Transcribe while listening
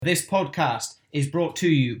This podcast is brought to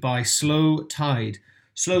you by Slow Tide.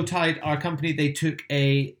 Slow Tide are a company. They took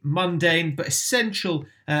a mundane but essential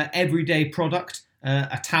everyday product,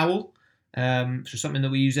 a towel, so something that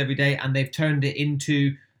we use every day, and they've turned it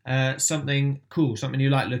into something cool, something you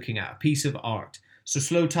like looking at, a piece of art. So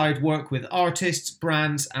Slow Tide work with artists,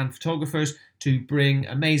 brands, and photographers to bring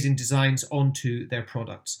amazing designs onto their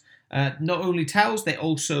products. Not only towels, they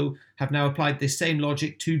also have now applied this same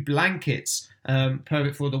logic to blankets,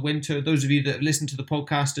 perfect for the winter. Those of you that listen to the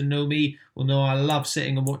podcast and know me will know I love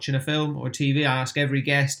sitting and watching a film or TV. I ask every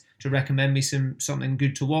guest to recommend me something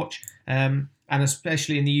good to watch. And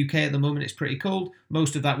especially in the UK at the moment, it's pretty cold.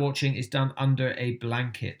 Most of that watching is done under a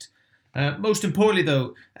blanket. Most importantly,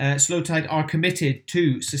 though, Slow Tide are committed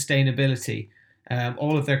to sustainability.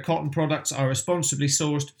 All of their cotton products are responsibly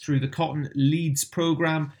sourced through the Cotton Leads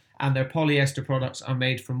program, and their polyester products are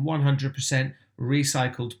made from 100%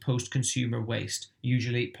 recycled post-consumer waste,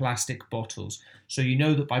 usually plastic bottles. So you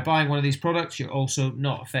know that by buying one of these products, you're also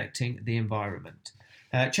not affecting the environment.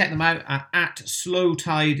 Check them out at Slow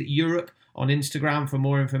Tide Europe on Instagram for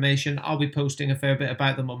more information. I'll be posting a fair bit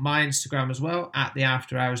about them on my Instagram as well, at the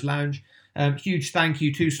After Hours Lounge. Huge thank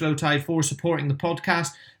you to Slow Tide for supporting the podcast,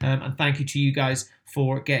 and thank you to you guys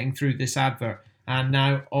for getting through this advert. And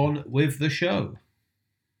now on with the show.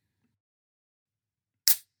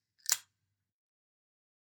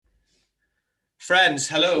 Friends,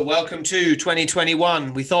 hello, welcome to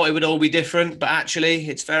 2021. We thought it would all be different, but actually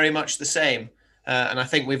it's very much the same. And I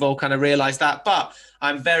think we've all kind of realized that. But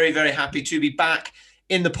I'm very, very happy to be back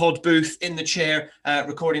in the pod booth, in the chair,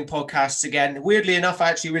 recording podcasts again. Weirdly enough, I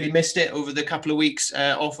actually really missed it over the couple of weeks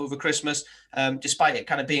off over Christmas, despite it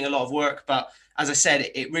kind of being a lot of work. But as I said,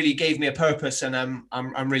 it really gave me a purpose, and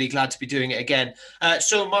I'm really glad to be doing it again.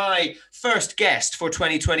 So my first guest for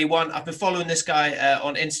 2021, I've been following this guy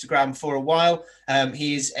on Instagram for a while.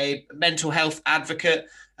 He's a mental health advocate.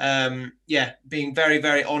 Being very,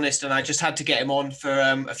 very honest, and I just had to get him on for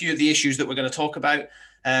a few of the issues that we're going to talk about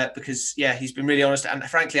because he's been really honest, and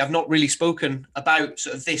frankly I've not really spoken about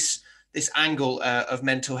sort of this angle of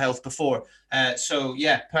mental health before. So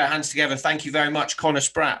put our hands together. Thank you very much, Connor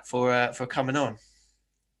Spratt, for coming on.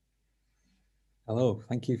 Hello,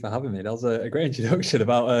 thank you for having me. That was a great introduction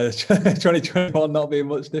about 2021 not being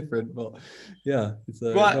much different, but it's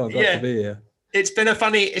glad to be here. It's been a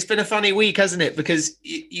funny week, hasn't it? Because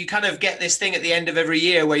you kind of get this thing at the end of every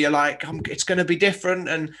year where you're like, it's going to be different,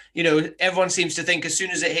 and everyone seems to think as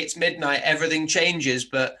soon as it hits midnight, everything changes.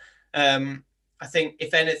 But I think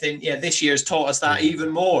if anything, this year's taught us that even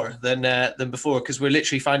more than before, because we're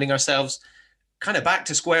literally finding ourselves kind of back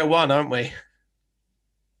to square one, aren't we?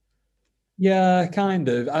 Yeah, kind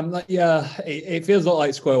of. I'm like, it feels a lot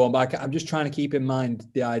like square one, but I'm just trying to keep in mind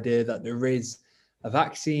the idea that there is a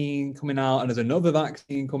vaccine coming out and there's another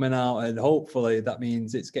vaccine coming out, and hopefully that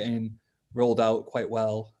means it's getting rolled out quite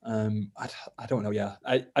well. I don't know. Yeah,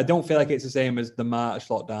 I don't feel like it's the same as the March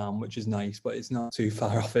lockdown, which is nice, but it's not too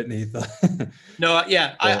far off it neither. No,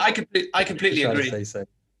 I completely agree.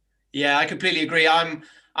 Yeah, I completely agree. I'm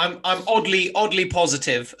oddly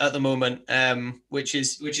positive at the moment, which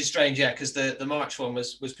is strange, because the March one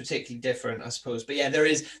was particularly different, I suppose. But there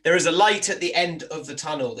is a light at the end of the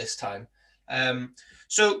tunnel this time.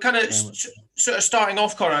 So kind of sort of starting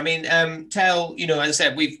off, Connor, I mean, tell, as I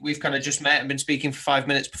said, we've kind of just met and been speaking for 5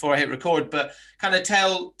 minutes before I hit record, but kind of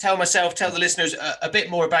tell the listeners a bit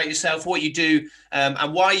more about yourself, what you do,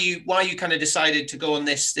 and why you kind of decided to go on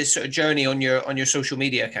this sort of journey on your social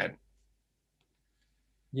media account.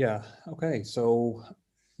 Yeah. Okay. So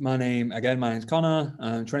my name's Connor.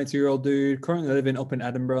 I'm a 22-year-old dude, currently living up in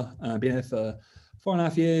Edinburgh. I've been here for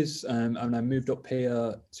 4.5 years, and I moved up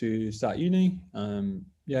here to start uni.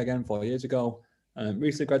 4 years ago.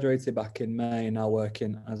 Recently graduated back in May, and now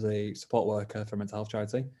working as a support worker for a mental health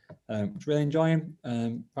charity, which really enjoying.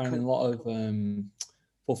 Finding a lot of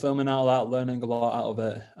fulfillment out of that, learning a lot out of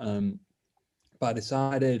it. But I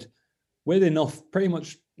decided, weirdly enough, pretty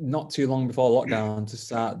much not too long before lockdown, to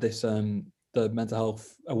start this the mental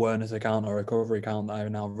health awareness account or recovery account that I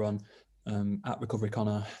now run at Recovery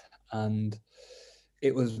Connor, and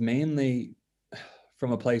it was mainly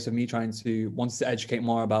from a place of me wanting to educate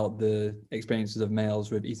more about the experiences of males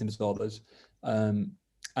with eating disorders, and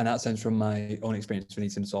that stems from my own experience with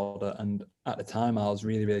eating disorder. And at the time, I was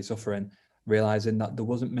really, really suffering, realizing that there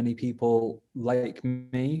wasn't many people like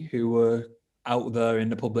me who were out there in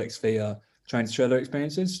the public sphere trying to share their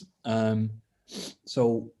experiences.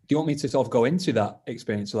 So do you want me to sort of go into that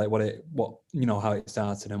experience, like how it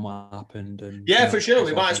started and what happened? And for sure,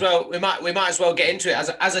 we might as well get into it.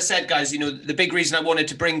 As I said, guys, the big reason I wanted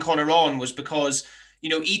to bring Connor on was because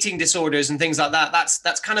eating disorders and things like that.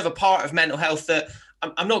 That's kind of a part of mental health that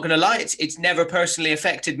I'm not going to lie, it's never personally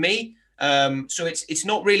affected me. So it's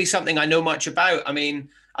not really something I know much about. I mean,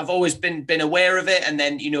 I've always been aware of it, and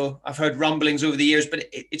then I've heard rumblings over the years, but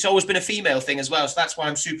it's always been a female thing as well. So that's why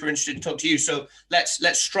I'm super interested to talk to you. So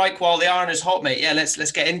let's strike while the iron is hot, mate. Yeah,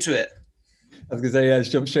 let's get into it. I was gonna say, yeah,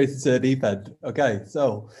 jump straight into the deep end. Okay,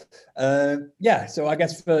 so so I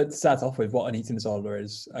guess to start off with, what an eating disorder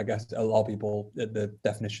is, I guess a lot of people, the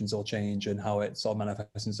definitions will change and how it sort of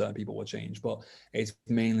manifests in certain people will change, but it's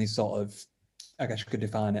mainly sort of, I guess you could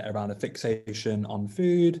define it around a fixation on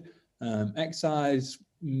food, exercise,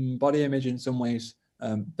 body image in some ways,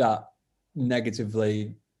 that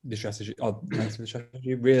negatively distresses you,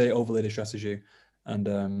 really overly distresses you, and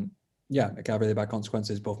it can have really bad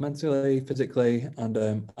consequences, both mentally, physically,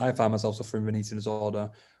 and I found myself suffering from an eating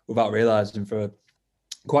disorder without realizing for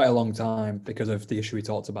quite a long time because of the issue we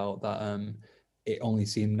talked about, that it only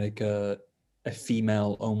seemed like a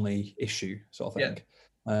female-only issue sort of thing.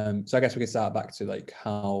 Yeah. So I guess we could start back to like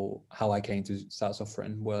how I came to start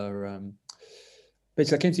suffering. Where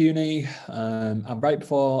basically I came to uni, and right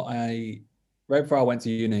before I went to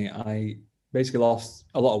uni, I basically lost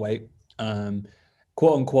a lot of weight.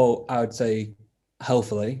 Quote unquote, I would say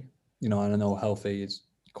healthily, and I know healthy is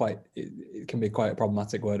it can be quite a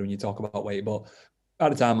problematic word when you talk about weight, but at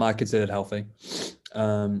the time I considered healthy.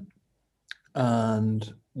 And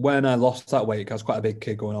when I lost that weight, I was quite a big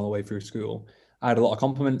kid going all the way through school, I had a lot of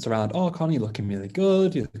compliments around, oh, Connie, you're looking really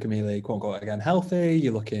good. You're looking really, quote unquote, again, healthy.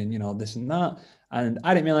 You're looking, this and that. And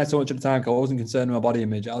I didn't realize so much at the time because I wasn't concerned with my body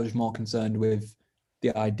image. I was just more concerned with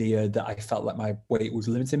the idea that I felt like my weight was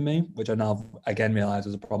limiting me, which I now again realize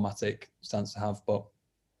was a problematic stance to have. But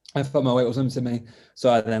I felt my weight was limiting me, so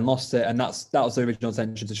I then lost it, and that was the original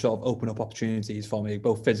intention, to sort of open up opportunities for me,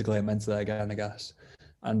 both physically and mentally again, I guess.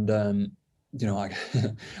 And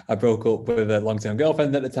I broke up with a long-term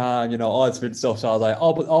girlfriend at the time, all this different stuff. So I was like,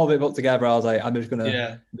 all of it put together, I was like, I'm just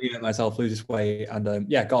gonna leave it myself, lose this weight, and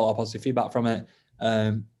got a lot of positive feedback from it.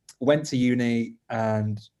 Went to uni,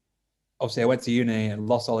 and obviously I went to uni and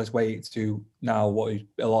lost all this weight to now what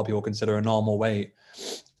a lot of people consider a normal weight.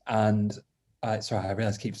 And sorry, I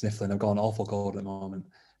realize I keep sniffling. I've got an awful cold at the moment.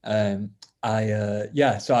 So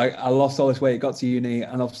I lost all this weight, got to uni,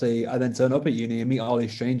 and obviously I then turn up at uni and meet all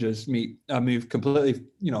these strangers. I moved completely,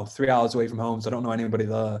 3 hours away from home, so I don't know anybody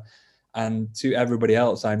there. And to everybody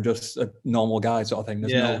else, I'm just a normal guy sort of thing.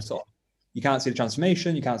 There's no sort of, you can't see the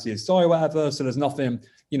transformation, you can't see the story, whatever. So there's nothing,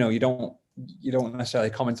 you don't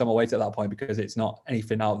necessarily comment on my weight at that point because it's not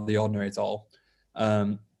anything out of the ordinary at all.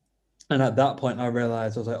 And at that point, I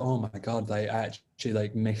realized, I was like, oh my God, I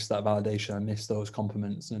actually missed that validation. I missed those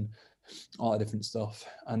compliments and all that different stuff.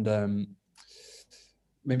 And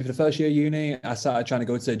maybe for the first year of uni, I started trying to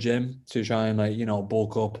go to the gym to try and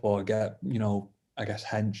bulk up or get, I guess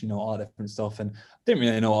hench, all that different stuff. And I didn't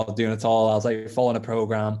really know what I was doing at all. I was following a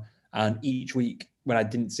program, and each week when I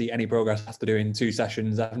didn't see any progress after doing 2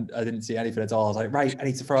 sessions, I didn't see anything at all. I was like, right, I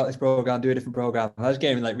need to throw out this program, do a different program. And I was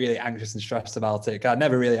getting really anxious and stressed about it. I'd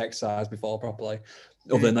never really exercised before properly,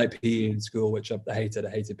 other than PE in school, which I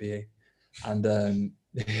hated PE. And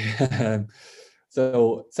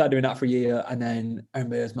so started doing that for a year. And then I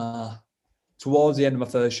remember towards the end of my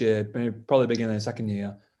first year, probably beginning of the second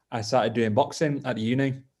year, I started doing boxing at the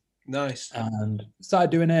uni. Nice. And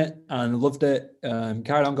started doing it and loved it.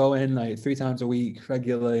 Carried on going 3 times a week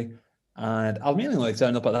regularly. And I was mainly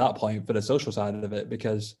turned up at that point for the social side of it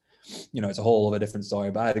because, it's a whole other different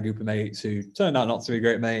story. But I had a group of mates who turned out not to be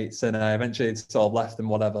great mates, and I eventually sort of left them,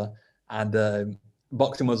 whatever. And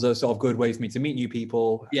boxing was a sort of good way for me to meet new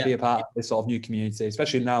people, be a part of this sort of new community,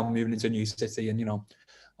 especially now moving into a new city and,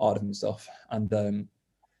 all different stuff. And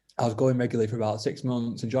I was going regularly for about 6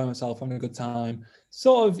 months, enjoying myself, having a good time,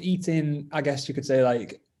 sort of eating, I guess you could say,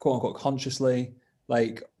 quote unquote, consciously,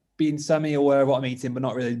 being semi-aware of what I'm eating, but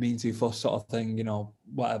not really being too fussed sort of thing,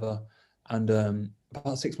 whatever. And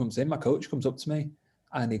about 6 months in, my coach comes up to me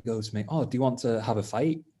and he goes to me, oh, do you want to have a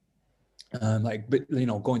fight? Going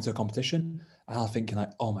to a competition. And I was thinking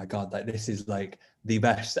oh my God, this is the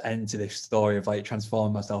best end to this story of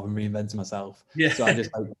transforming myself and reinventing myself. Yeah. So I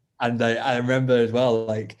just and I remember as well,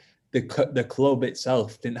 the club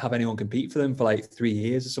itself didn't have anyone compete for them for 3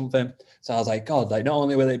 years or something. So I was like, God, not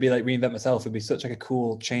only will it be reinvent myself, it'd be such a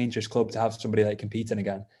cool change this club to have somebody competing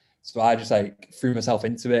again. So I just threw myself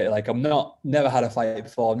into it. I'm never had a fight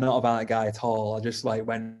before. I'm not a violent guy at all. I just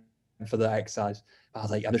went for the exercise. I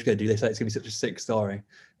was like, I'm just going to do this. It's going to be such a sick story.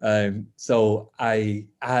 So I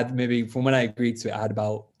had maybe from when I agreed to it, I had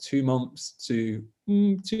about 2 months to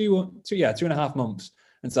 2.5 months.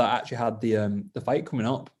 And so I actually had the fight coming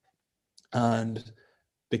up. And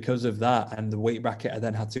because of that and the weight bracket I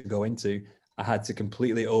then had to go into, I had to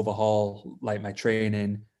completely overhaul like my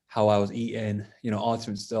training, how I was eating, all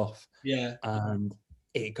different stuff. Yeah. And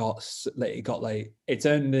it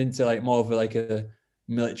turned into like more of like a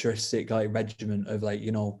militaristic like regiment of like,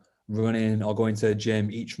 running or going to the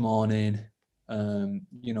gym each morning,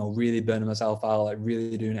 really burning myself out, like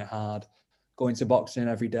really doing it hard, going to boxing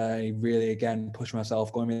every day, really again pushing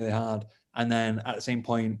myself, going really hard. And then at the same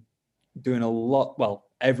point, doing a lot, well,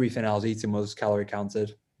 everything I was eating was calorie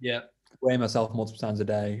counted. Yeah. Weighing myself multiple times a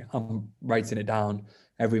day. I'm writing it down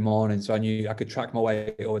every morning, so I knew I could track my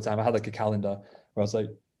weight all the time. I had like a calendar where I was like,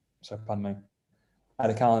 sorry, pardon me. I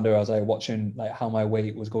had a calendar. I was like watching like how my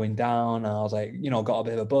weight was going down, and I was like, got a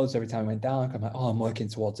bit of a buzz every time I went down. I'm like, oh, I'm working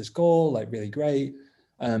towards this goal, like really great.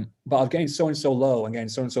 But I was getting so and so low and getting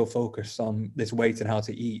so and so focused on this weight and how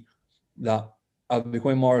to eat that I was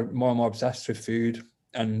becoming more and more obsessed with food.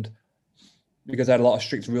 And because I had a lot of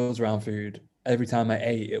strict rules around food, every time I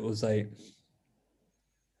ate, it was like,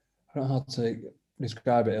 I don't know how to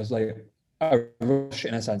describe it. It was like a rush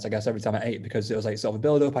in a sense, I guess, every time I ate, because it was like sort of a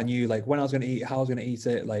build up. I knew like when I was going to eat, how I was going to eat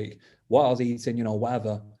it, like what I was eating,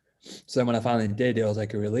 whatever. So then when I finally did, it was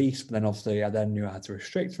like a release. But then obviously I then knew I had to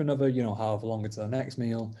restrict for another, however long until the next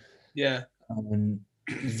meal. Yeah. And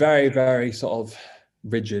very, very sort of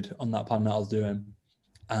rigid on that plan that I was doing.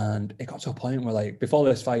 And it got to a point where like before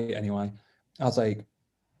this fight anyway, I was like,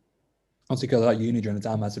 obviously because I was at uni during the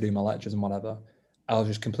time I had to do my lectures and whatever, I was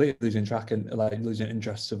just completely losing track and like losing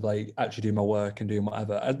interest of like actually doing my work and doing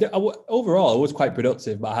whatever. Overall, I was quite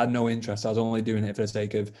productive, but I had no interest. I was only doing it for the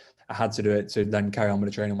sake of I had to do it to then carry on with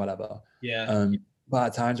the training, whatever. Yeah. But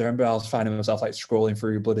at times I remember I was finding myself like scrolling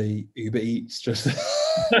through bloody Uber Eats, just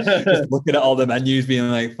looking at all the menus, being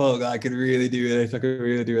like, "Fuck, I could really do this. I could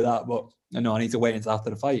really do that." But no, I need to wait until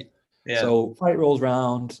after the fight. Yeah. So fight rolls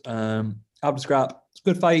round. Ab scrap. It's a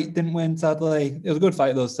good fight. Didn't win, sadly. It was a good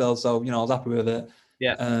fight though, still. So I was happy with it.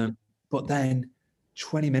 Yeah. But then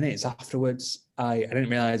 20 minutes afterwards, I didn't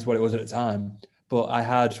realize what it was at the time, but I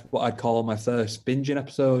had what I'd call my first binging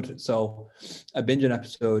episode. So a binging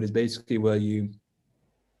episode is basically where you,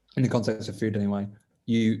 in the context of food anyway,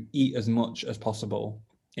 you eat as much as possible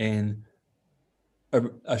in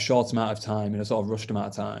a short amount of time, in a sort of rushed amount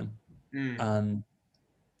of time. And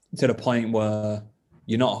to the point where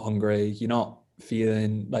you're not hungry, you're not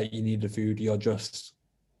feeling like you need the food, you're just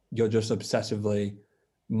obsessively,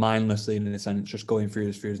 mindlessly in a sense, just going through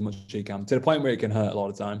this food as much as you can, to the point where it can hurt a lot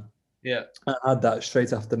of the time. Yeah. I had that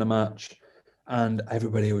straight after the match, and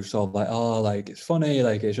everybody was sort of like, oh, like it's funny,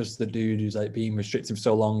 like it's just the dude who's like being restricted for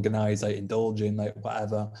so long and now he's like indulging, like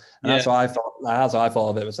whatever. And that's what I thought. That's what I thought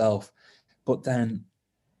of it myself. But then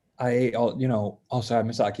I ate all, also I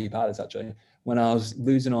missed out a key part of this actually. When I was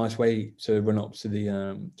losing all this weight to run up to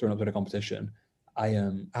the competition, I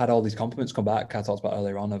had all these compliments come back I talked about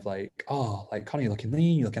earlier on of like, oh, like Conor, you're looking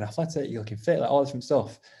lean, you're looking athletic, you're looking fit, like all this different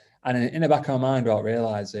stuff. And in the back of my mind, without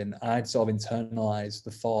realizing, I'd sort of internalized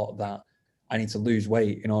the thought that I need to lose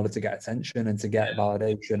weight in order to get attention and to get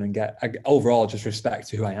validation and get overall just respect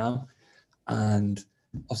to who I am. And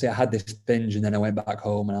obviously I had this binge, and then I went back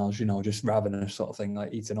home and I was, just ravenous sort of thing,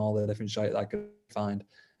 like eating all the different shit that I could find.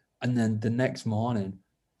 And then the next morning,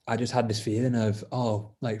 I just had this feeling of,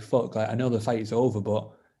 oh, like, fuck, like, I know the fight is over,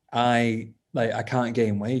 but I can't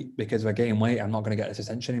gain weight, because if I gain weight, I'm not going to get this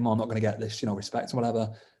attention anymore. I'm not going to get this, respect or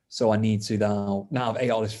whatever. So I need to now I've ate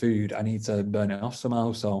all this food, I need to burn it off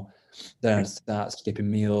somehow. So then I'd start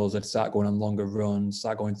skipping meals. I'd start going on longer runs,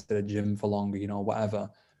 start going to the gym for longer, whatever.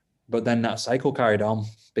 But then that cycle carried on,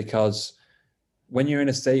 because when you're in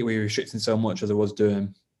a state where you're restricting so much as I was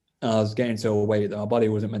doing, and I was getting to a weight that my body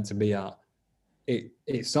wasn't meant to be at,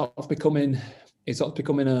 it starts becoming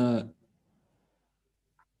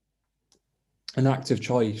an active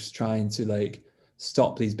choice trying to like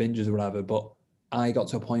stop these binges or whatever. But I got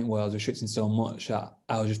to a point where I was restricting so much that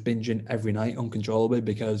I was just binging every night uncontrollably,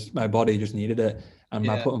 because my body just needed it. And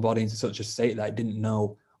I put my body into such a state that I didn't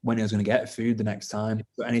know when I was going to get food the next time.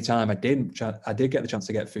 So anytime I did get the chance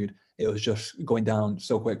to get food, it was just going down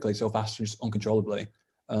so quickly, so fast, and just uncontrollably.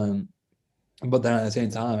 But then at the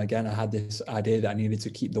same time, again, I had this idea that I needed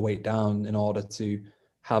to keep the weight down in order to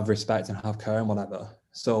have respect and have care and whatever.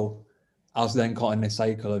 So I was then caught in this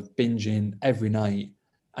cycle of binging every night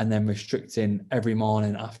and then restricting every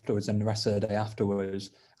morning afterwards and the rest of the day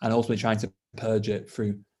afterwards, and ultimately trying to purge it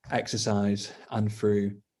through exercise and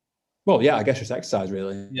through, well, yeah, I guess just exercise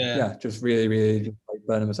really. Yeah, just really, really like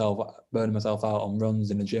burning myself out on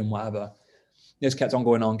runs in the gym, whatever. Just kept on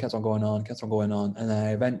going on. And then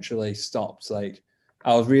I eventually stopped. Like,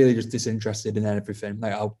 I was really just disinterested in everything.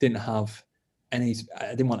 Like, I didn't have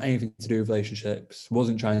didn't want anything to do with relationships,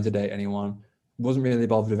 wasn't trying to date anyone, wasn't really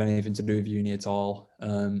bothered with anything to do with uni at all.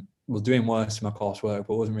 Was doing worse in my coursework,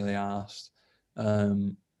 but wasn't really asked.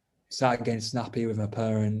 Started getting snappy with my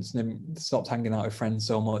parents, and then stopped hanging out with friends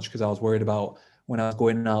so much because I was worried about when I was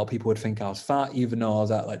going out, people would think I was fat, even though I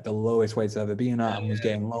was at like the lowest weight I've ever been at and was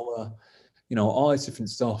getting lower, all this different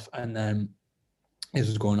stuff. And then this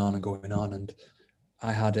was going on and going on. And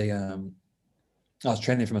I had I was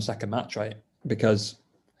training for my second match, right? Because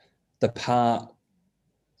part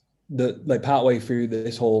way through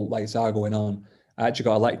this whole like saga going on, I actually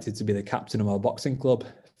got elected to be the captain of my boxing club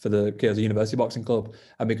for the university boxing club.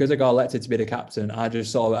 And because I got elected to be the captain, I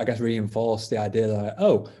just sort of, I guess, reinforced the idea that,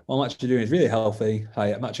 what I'm actually doing is really healthy.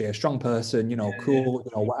 I'm actually a strong person, cool,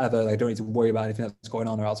 whatever. I don't need to worry about anything that's going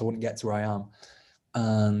on or else I wouldn't get to where I am.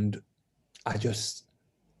 And I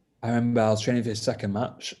remember I was training for his second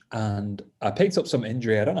match and I picked up some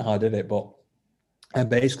injury. I don't know how I did it, but I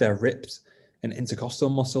ripped an intercostal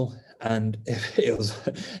muscle, and it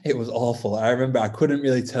was awful. I remember I couldn't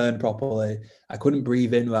really turn properly. I couldn't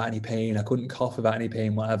breathe in without any pain. I couldn't cough without any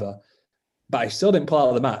pain, whatever. But I still didn't pull out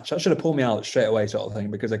of the match. That should have pulled me out straight away, sort of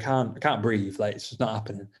thing, because I can't breathe. Like, it's just not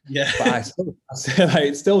happening. Yeah. But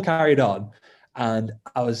I still carried on, and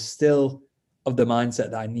I was still of the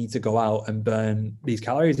mindset that I need to go out and burn these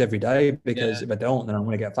calories every day, because if I don't, then I'm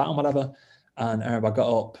going to get fat and whatever. And I remember I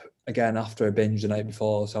got up again after a binge the night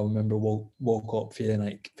before. So I remember woke up feeling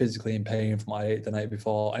like physically in pain from what I ate the night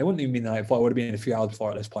before. I wouldn't even been the night before. It would have been a few hours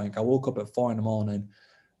before at this point. I woke up at 4 a.m. It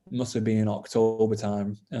must have been October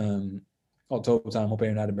time up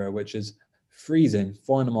here in Edinburgh, which is freezing.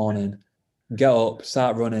 4 a.m. Get up,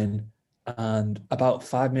 start running. And about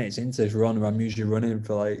 5 minutes into this run, where I'm usually running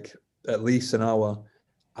for like at least an hour,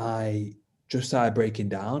 I just started breaking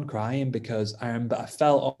down, crying, because I remember I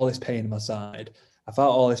felt all this pain in my side. I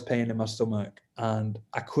felt all this pain in my stomach, and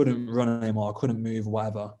I couldn't run anymore. I couldn't move,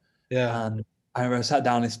 whatever. Yeah. And I remember I sat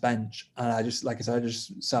down on this bench, and I just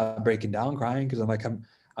started breaking down, crying, because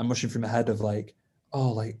I'm rushing through my head of like,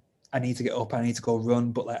 I need to get up, I need to go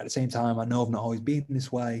run, but like at the same time, I know I've not always been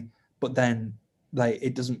this way. But then, like,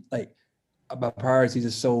 it doesn't, like, my priorities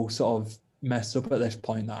are so sort of messed up at this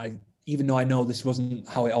point that even though I know this wasn't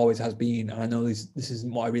how it always has been, and I know this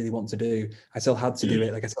isn't what I really want to do, I still had to do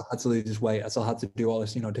it. Like, I still had to lose this weight. I still had to do all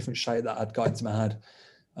this, different shit that I'd got into my head.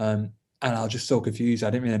 And I was just so confused. I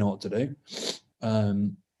didn't really know what to do.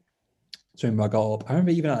 So I got up. I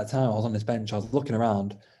remember even at the time I was on this bench, I was looking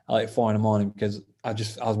around at like 4 a.m. because I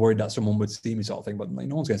was worried that someone would see me, sort of thing. But like,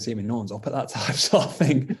 no one's going to see me. No one's up at that time, sort of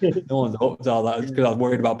thing. No one's up to all that, because I was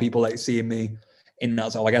worried about people like seeing me in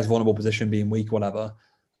that sort of, I guess, vulnerable position, being weak, whatever.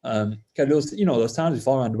 There was, those times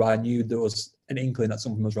beforehand where I knew there was an inkling that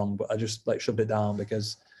something was wrong, but I just like shoved it down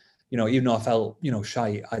because, even though I felt,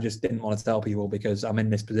 shy, I just didn't want to tell people, because I'm in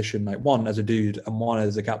this position, like, one as a dude and one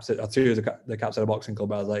as a captain, or two as the captain of a boxing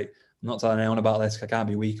club. I was like, I'm not telling anyone about this. I can't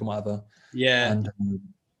be weak and whatever. Yeah. And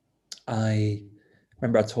I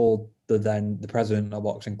remember I told the president of a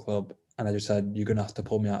boxing club, and I just said, you're going to have to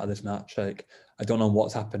pull me out of this match. Like, I don't know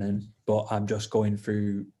what's happening, but I'm just going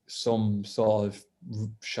through some sort of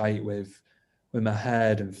shite with my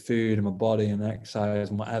head and food and my body and exercise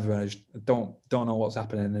and whatever. I just don't know what's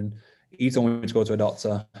happening. And he told me to go to a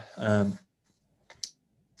doctor.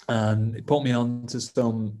 And he put me on to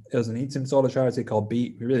it was an eating disorder charity called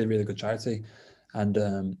Beep, a really, really good charity. And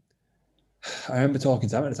I remember talking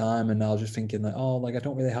to him at the time, and I was just thinking like, I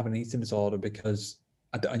don't really have an eating disorder, because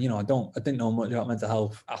I didn't know much about mental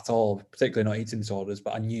health at all, particularly not eating disorders.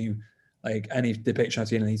 But I knew, like, any depiction I've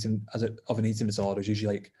seen of an eating disorder is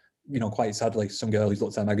usually like, quite sadly, some girl who's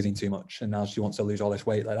looked at a magazine too much and now she wants to lose all this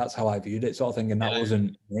weight. Like, that's how I viewed it, sort of thing. And that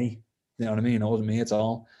wasn't me. You know what I mean? That wasn't me at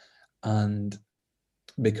all. And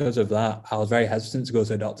because of that, I was very hesitant to go to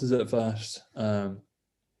the doctors at first. I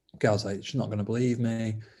was like, she's not going to believe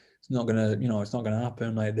me. It's not going to, it's not going to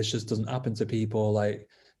happen. Like, this just doesn't happen to people. Like,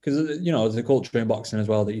 because, there's a culture in boxing as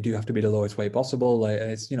well that you do have to be the lowest weight possible. Like,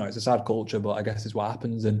 it's, it's a sad culture, but I guess it's what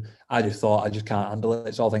happens. And I just thought, I just can't handle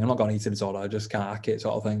it, sort of thing. I'm not going to eat disorder. I just can't hack it,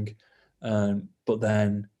 sort of thing. But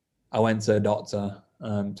then I went to a doctor,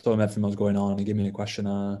 told him everything was going on. He gave me a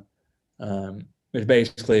questionnaire, which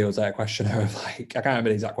basically was like a questionnaire of like, I can't remember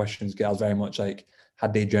the exact questions, because I was very much like,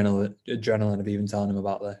 had the adrenaline of even telling him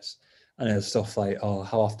about this. And it was stuff like,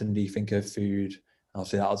 how often do you think of food?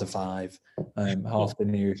 Obviously, that was a 5. How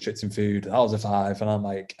often are you restricting food? That was a 5. And I'm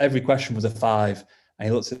like, every question was a 5. And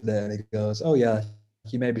he looks at it and he goes, oh yeah,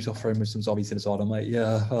 you may be suffering with some sort of eating disorder. I'm like,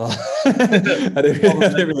 yeah, well, I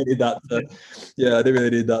didn't really need that. I didn't really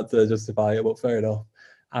need that to justify it, but fair enough.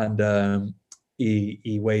 And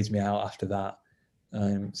he weighs me out after that,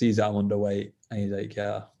 sees that I'm underweight, And he's like,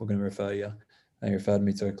 yeah, we're going to refer you. And he referred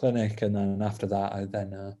me to a clinic. And then after that, I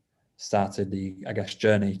then started the, I guess,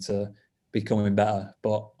 journey to becoming better.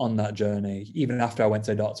 But on that journey, even after I went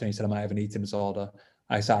to a doctor and he said I might have an eating disorder,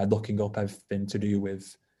 I started looking up everything to do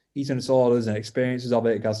with eating disorders and experiences of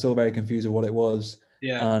it. I was still very confused with what it was.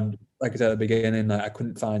 Yeah. And like I said at the beginning, like, I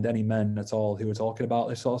couldn't find any men at all who were talking about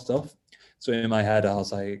this sort of stuff. So in my head, I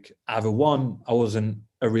was like, either one, I wasn't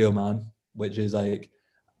a real man, which is like,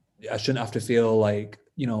 I shouldn't have to feel like,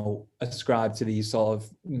 ascribe to these sort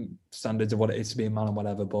of standards of what it is to be a man or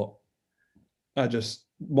whatever. But I just,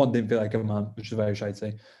 one, didn't feel like a man, which is very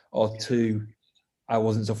shitty. Or two, I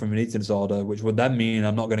wasn't suffering from an eating disorder, which would then mean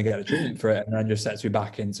I'm not going to get a treatment for it. And then just sets me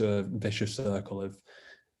back into a vicious circle of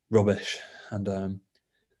rubbish. And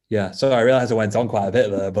yeah, so I realized I went on quite a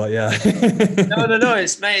bit there, but yeah. No.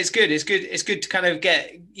 It's good. It's good to kind of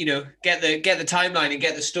get the timeline and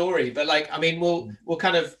get the story. But like, I mean,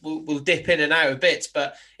 we'll dip in and out a bit.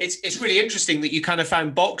 But it's really interesting that you kind of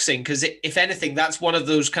found boxing, because if anything, that's one of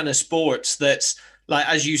those kind of sports that's, like,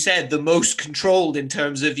 as you said, the most controlled in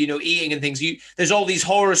terms of, eating and things. There's all these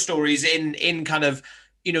horror stories in kind of,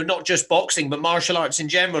 not just boxing, but martial arts in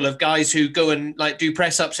general, of guys who go and like do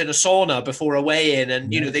press ups in a sauna before a weigh in.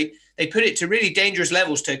 And, they put it to really dangerous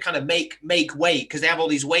levels to kind of make weight, because they have all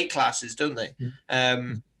these weight classes, don't they?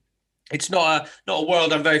 It's not a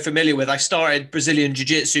world I'm very familiar with. I started Brazilian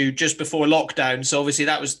Jiu-Jitsu just before lockdown. So obviously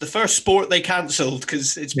that was the first sport they cancelled,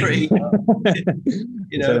 because it's pretty,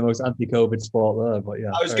 It's the most anti-COVID sport there, but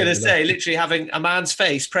yeah. I was going to say, literally having a man's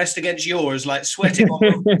face pressed against yours, like sweating all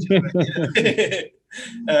over each other.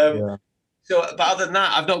 Yeah. So, but other than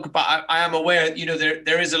that, I've not. But I am aware,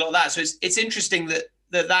 there is a lot of that. So it's interesting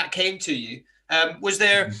that came to you. Was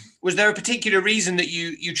there a particular reason that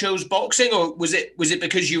you chose boxing, or was it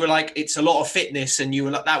because you were like, it's a lot of fitness and you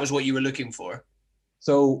were like, that was what you were looking for?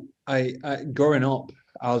 So I growing up,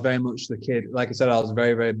 I was very much the kid. Like I said, I was a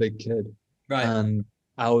very, very big kid, right? And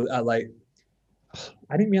I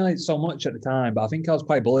didn't realize so much at the time, but I think I was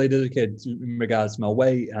quite bullied as a kid in regards to my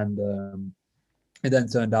weight, and it then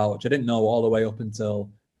turned out, which I didn't know all the way up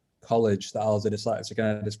until college, that I was a dyslexic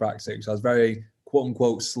and a dyspraxic. So I was very quote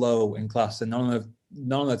unquote slow in class, and none of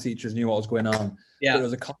the teachers knew what was going on. Yeah. But it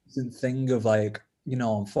was a constant thing of like,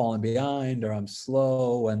 I'm falling behind, or I'm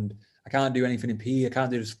slow, and I can't do anything in PE. I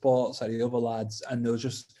can't do the sports like the other lads. And there was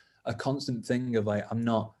just a constant thing of like, I'm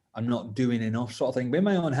not doing enough sort of thing. But in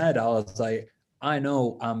my own head, I was like, I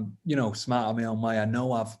know I'm, smart on my own way. I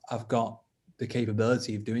know I've got the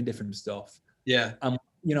capability of doing different stuff. Yeah. And,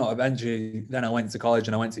 eventually then I went to college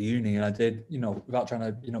and I went to uni, and I did, without trying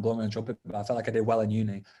to, blow my own trumpet, but I felt like I did well in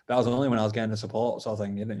uni. But that was only when I was getting the support sort of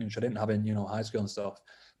thing, which I didn't have in, high school and stuff.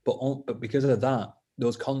 But because of that, there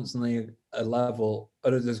was constantly a level,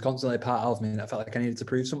 or there's constantly a part of me that felt like I needed to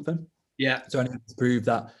prove something. Yeah. So I needed to prove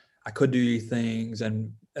that I could do things,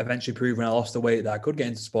 and eventually prove when I lost the weight that I could get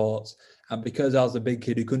into sports. And because I was a big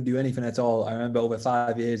kid who couldn't do anything at all, I remember over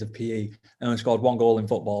 5 years of PE, I only scored 1 goal in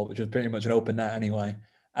football, which was pretty much an open net anyway.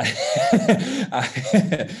 I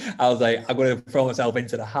was like, I'm going to throw myself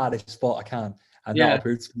into the hardest sport I can, and that'll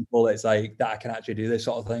prove to people it's like that I can actually do this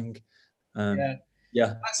sort of thing.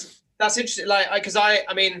 Yeah. That's interesting. Like, because I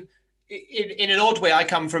mean, in an odd way, I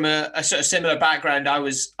come from a sort of similar background. I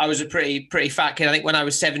was a pretty fat kid. I think when I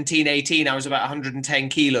was 17, 18, I was about 110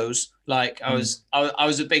 kilos. Like I was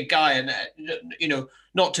a big guy, and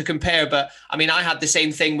not to compare, but I mean, I had the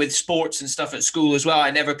same thing with sports and stuff at school as well.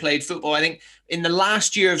 I never played football. I think in the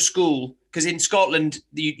last year of school, because in Scotland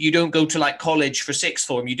you don't go to like college for sixth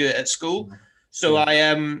form, you do it at school. So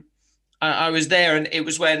I was there, and it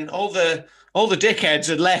was when all the dickheads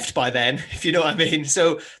had left by then, if you know what I mean.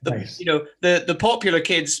 So the popular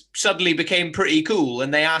kids suddenly became pretty cool,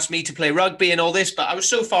 and they asked me to play rugby and all this. But I was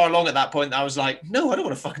so far along at that point that I was like, no, I don't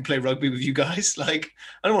want to fucking play rugby with you guys. Like,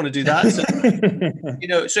 I don't want to do that. So,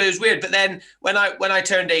 so it was weird. But then when I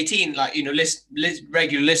turned 18, like,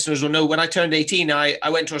 regular listeners will know, when I turned 18, I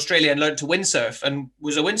went to Australia and learned to windsurf, and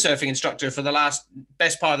was a windsurfing instructor for the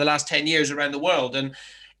best part of the last 10 years around the world. And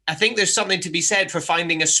I think there's something to be said for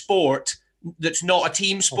finding a sport that's not a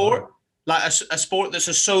team sport, like a sport that's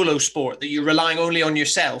a solo sport, that you're relying only on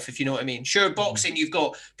yourself, if you know what I mean. Sure, boxing, you've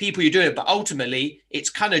got people you're doing it, but ultimately it's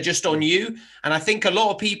kind of just on you. And I think a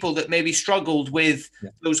lot of people that maybe struggled with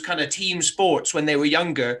those kind of team sports when they were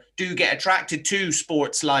younger do get attracted to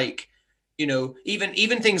sports like, even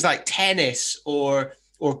things like tennis or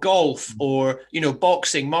golf or,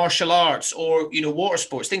 boxing, martial arts, or, water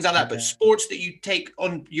sports, things like that. But sports that you take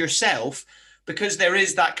on yourself, because there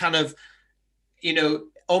is that kind of,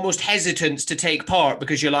 almost hesitance to take part,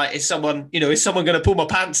 because you're like, is someone going to pull my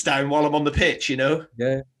pants down while I'm on the pitch,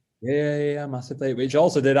 Yeah. Yeah, massively. Which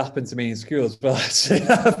also did happen to me in school as well. Actually,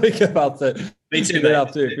 I think about it. Me too, We did mate.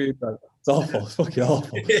 have to. It's awful. It's fucking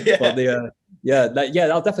awful. Yeah. But that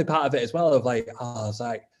was definitely part of it as well. Of like, I was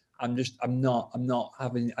like, I'm not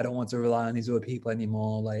having. I don't want to rely on these other people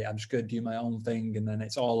anymore. Like, I'm just gonna do my own thing, and then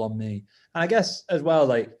it's all on me. And I guess as well,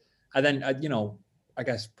 like, and then I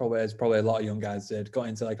guess probably a lot of young guys got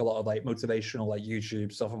into like a lot of like motivational like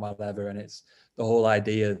YouTube stuff and whatever. And it's the whole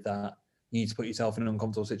idea that you need to put yourself in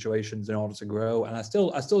uncomfortable situations in order to grow. And I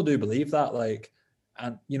still do believe that, like,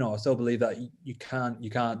 and I still believe that you can't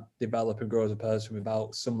develop and grow as a person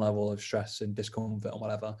without some level of stress and discomfort and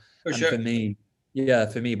whatever. For And sure.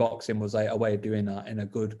 for me, boxing was like a way of doing that in a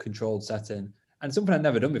good controlled setting. And something I'd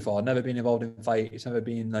never done before. I'd never been involved in fights. Never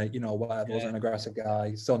been like, whatever. Wasn't an aggressive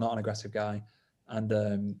guy. Still not an aggressive guy. And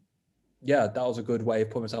that was a good way of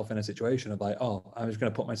putting myself in a situation of like, oh, I'm just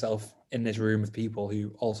going to put myself in this room of people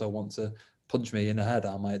who also want to punch me in the head.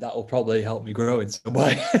 I'm like, that will probably help me grow in some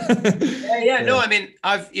way. Yeah. No, I mean,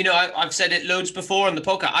 I've said it loads before on the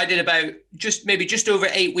podcast. I did about just over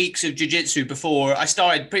 8 weeks of jiu-jitsu before I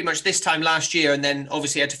started pretty much this time last year. And then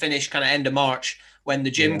obviously I had to finish kind of end of March when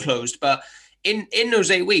the gym closed. But in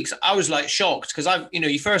those 8 weeks, I was like shocked because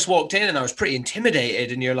you first walked in and I was pretty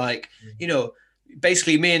intimidated and you're like,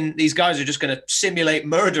 basically me and these guys are just going to simulate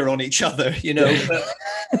murder on each other,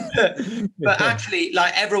 but actually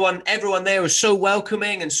like everyone there was so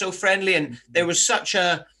welcoming and so friendly. And there was such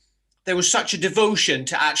a devotion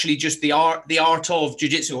to actually just the art of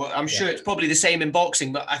jiu-jitsu. I'm sure it's probably the same in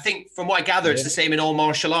boxing, but I think from what I gather, it's the same in all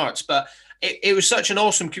martial arts. But it was such an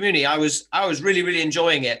awesome community. I was really, really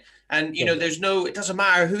enjoying it. And, it doesn't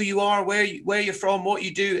matter who you are, where you're from, what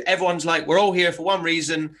you do. Everyone's like, we're all here for one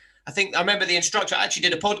reason. I remember the instructor actually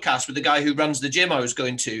did a podcast with the guy who runs the gym I was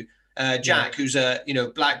going to, Jack, who's a,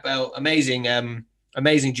 black belt, amazing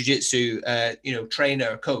jiu-jitsu,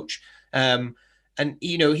 trainer, coach. And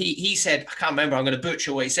he said, I can't remember, I'm going to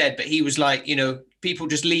butcher what he said, but he was like, people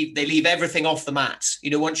just leave everything off the mats.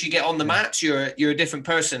 Once you get on the mats, you're a different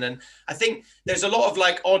person. And I think there's a lot of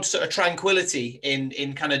like odd sort of tranquility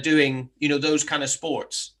in kind of doing, those kind of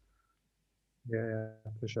sports. Yeah,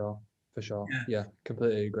 for sure. Yeah,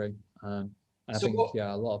 completely agree. And I think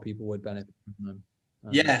a lot of people would benefit from them.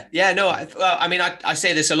 No, I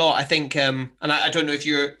say this a lot. I think, and I don't know if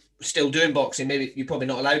you're still doing boxing. Maybe you're probably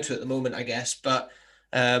not allowed to at the moment, I guess. But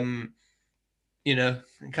can't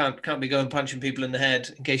be going punching people in the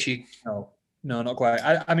head in case you. No, not quite.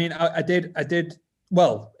 I did.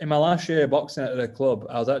 Well, in my last year boxing at the club,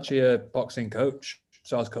 I was actually a boxing coach,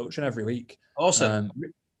 so I was coaching every week. Awesome.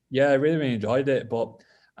 I really, really enjoyed it, but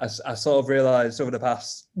I sort of realized over the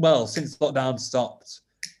past, since lockdown stopped.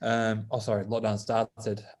 Lockdown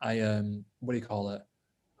started. What do you call it?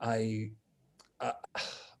 I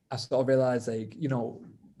sort of realized, like,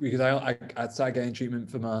 because I started getting treatment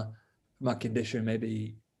for my condition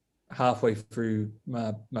maybe halfway through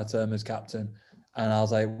my term as captain, and I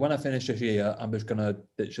was like, when I finish this year, I'm just gonna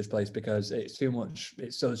ditch this place because it's too much.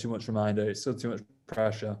 It's still too much reminder. It's still too much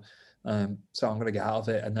pressure. So I'm gonna get out of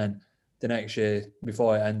it. And then the next year,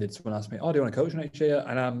 before it ended, someone asked me, "Oh, do you want to coach next year?"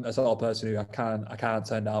 And I'm a sort of person who I can't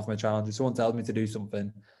turn down from a challenge. If someone tells me to do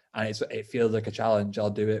something and it feels like a challenge,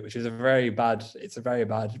 I'll do it, which is a very bad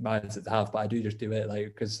mindset to have. But I do just do it, like,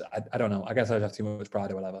 because I don't know. I guess I have too much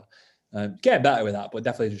pride or whatever. Getting better with that, but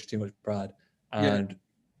definitely just too much pride. And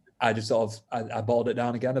I just sort of I bottled it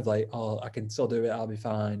down again of like, oh, I can still do it, I'll be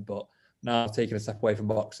fine. But now I've taken a step away from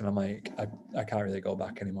boxing, I'm like, I can't really go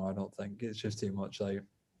back anymore. I don't think it's just too much, like,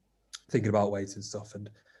 thinking about weight and stuff. And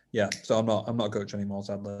so I'm not a coach anymore,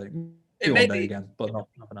 sadly. Maybe one day again, but not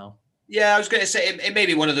for now. Yeah, I was going to say it may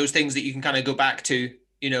be one of those things that you can kind of go back to,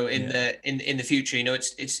 in the future.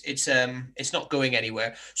 It's not going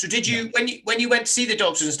anywhere. So did you when you went to see the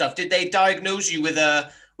doctors and stuff, did they diagnose you with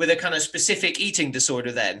a kind of specific eating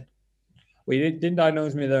disorder then? Well, he didn't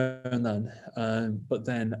diagnose me there and then, but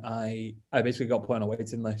then I basically got put on a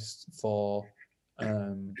waiting list for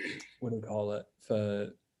what do we call it, for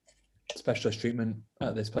specialist treatment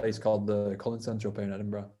at this place called the Collins Centre up in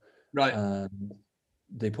Edinburgh. Right. And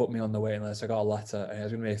they put me on the waiting list. I got a letter, and it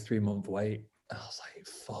was going to be a 3-month wait. And I was like,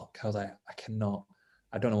 "Fuck!" I was like, "I cannot.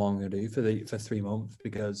 I don't know what I'm going to do for 3 months,"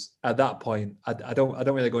 because at that point, I don't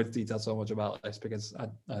really go into detail so much about this because I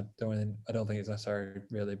don't think it's necessary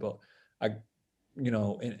really. But I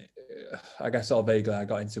guess sort of vaguely, I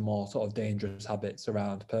got into more sort of dangerous habits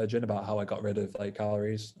around purging, about how I got rid of like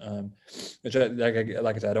calories, which like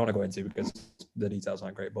I said, I don't want to go into because the details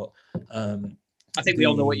aren't great. But I think we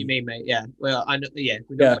all know what you mean, mate. Yeah. Well, I know. Yeah.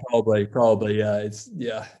 Probably. Yeah. It's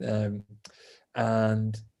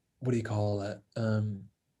and what do you call it?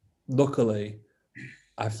 Luckily,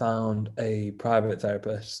 I found a private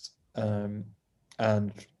therapist, and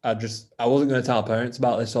I wasn't going to tell parents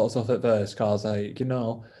about this sort of stuff at first because I'm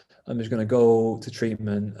just going to go to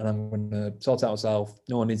treatment and I'm going to sort it out myself.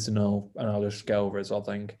 No one needs to know, and I'll just get over it, sort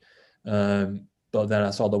of thing. But then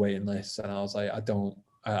I saw the waiting list, and I was like, I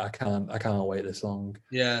can't wait this long.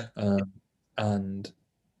 Yeah. And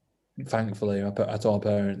thankfully, I told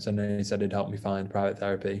my parents, and they said it'd help me find private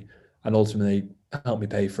therapy, and ultimately help me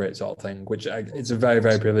pay for it, sort of thing. Which it's a very,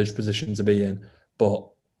 very privileged position to be in, but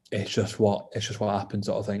it's just what happened,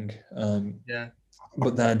 sort of thing. Yeah.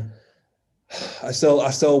 But then I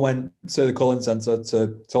still went to the Cullen Centre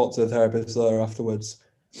to talk to the therapist there afterwards,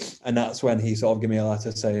 and that's when he sort of gave me a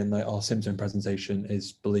letter saying like, "Oh, symptom presentation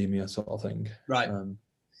is bulimia," sort of thing. Right.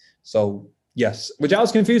 So yes, which I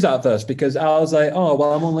was confused at first because I was like, "Oh,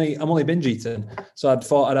 well, I'm only binge eating," so I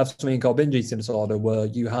thought I'd have something called binge eating disorder where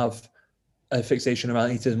you have a fixation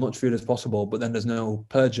around eating as much food as possible, but then there's no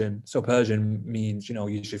purging. So purging means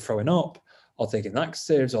usually throwing up or taking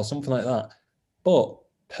laxatives or something like that. But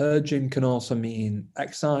purging can also mean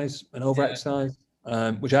exercise and over-exercise,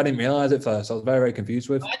 which I didn't realize at first. I was very, very confused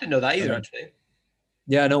with. I didn't know that either, actually.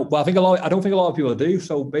 Yeah, no. Well, I don't think a lot of people do.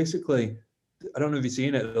 So basically, I don't know if you've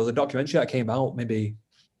seen it. There was a documentary that came out maybe,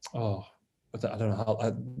 I don't know how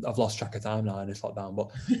I've lost track of time now in this lockdown,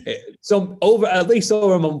 but at least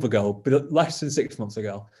over a month ago, but less than 6 months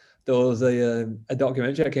ago, there was a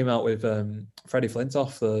documentary that came out with Freddie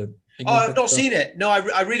Flintoff, the England I've not seen it. No,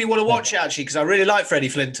 I really want to watch it actually because I really like Freddie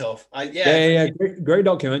Flintoff. Yeah. Great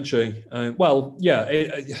documentary.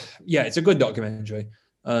 It's a good documentary.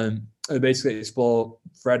 They basically explore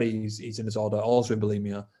Freddie's eating disorder, also in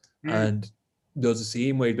bulimia, and there's a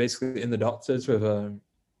scene where he's basically in the doctors with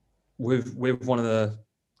one of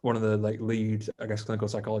the like lead, I guess, clinical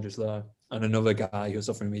psychologists there, and another guy who's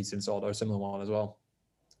suffering from eating disorder, a similar one as well,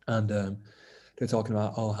 and they're talking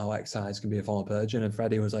about how exercise can be a form of purging, and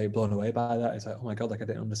Freddie was like blown away by that. It's like, oh my god, like I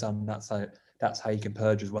didn't understand that's how you can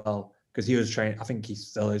purge as well, because he was trained, I think he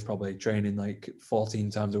still is probably training like 14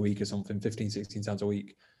 times a week or something, 15, 16 times a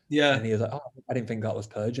week. Yeah. And he was like, oh, I didn't think that was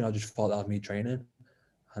purging, I just thought that was me training.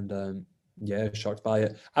 And shocked by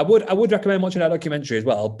it. I would recommend watching that documentary as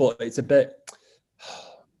well, but it's a bit,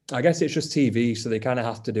 I guess it's just TV, so they kind of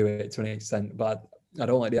have to do it to an extent, but I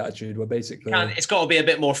don't like the attitude where basically it's got to be a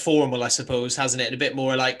bit more formal, I suppose, hasn't it? And a bit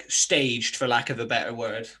more like staged, for lack of a better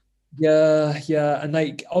word. Yeah, and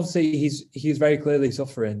like obviously he's very clearly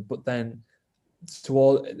suffering, but then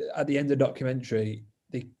at the end of the documentary,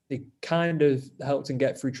 they kind of helped him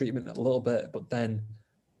get through treatment a little bit, but then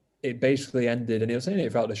it basically ended, and he was saying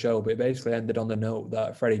it throughout the show, but it basically ended on the note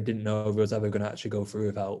that Freddie didn't know if he was ever going to actually go through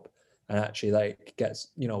with help and actually like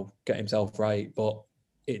get himself right. But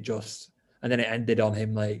and then it ended on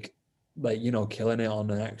him like killing it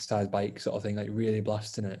on an exercise bike sort of thing, like really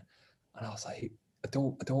blasting it. And I was like, I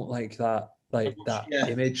don't like that,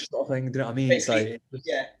 image sort of thing. Do you know what I mean? It's like,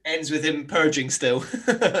 ends with him purging still.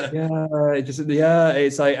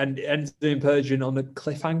 It's like, and ends in purging on the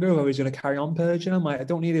cliffhanger where he's going to carry on purging. I'm like, I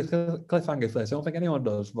don't need a cliffhanger for this. I don't think anyone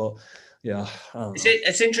does, but yeah.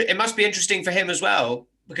 It must be interesting for him as well,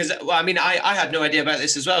 because I had no idea about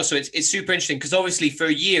this as well, so it's super interesting because obviously for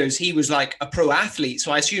years he was like a pro athlete,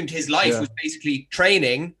 so I assumed his life was basically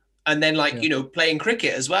training and then playing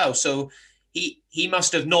cricket as well. So he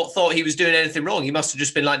must have not thought he was doing anything wrong. He must have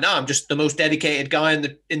just been like, no, I'm just the most dedicated guy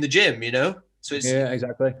in the gym, So it's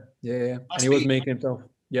exactly. Yeah. And he was making himself.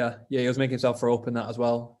 Yeah, he was making himself throw up in that as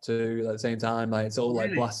well too. At the same time, like it's all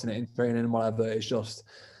like blasting it in training and whatever. It's just,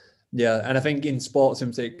 and I think in sports in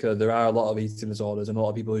particular, there are a lot of eating disorders and a lot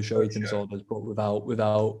of people who show eating disorders, but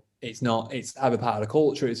without it's either part of the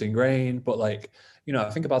culture, it's ingrained. But like, I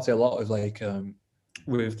think about it a lot of like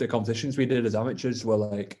with the competitions we did as amateurs, where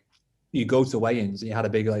like you go to weigh-ins and you had a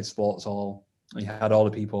big like sports hall and you had all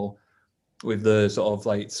the people with the sort of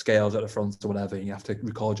like scales at the front or whatever, and you have to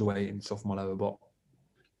record your weight and stuff and whatever. But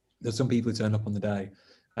there's some people who turn up on the day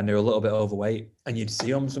and they're a little bit overweight, and you'd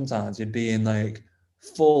see them sometimes. You'd be in like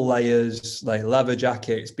full layers, like leather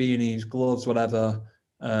jackets, beanies, gloves, whatever,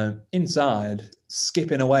 inside,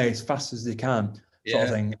 skipping away as fast as they can, sort of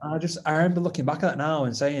thing. And I remember looking back at that now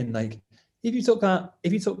and saying, like, if you took that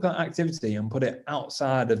activity and put it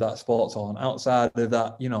outside of that sports hall, outside of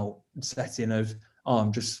that, setting of,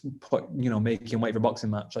 I'm just making weight for a boxing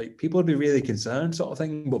match, like people would be really concerned, sort of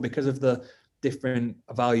thing. But because of the different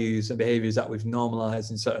values and behaviors that we've normalized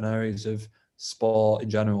in certain areas of sport in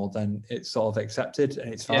general, then it's sort of accepted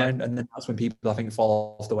and it's fine. And then that's when people, I think,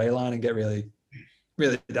 fall off the way line and get really,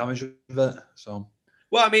 really damaged with it. So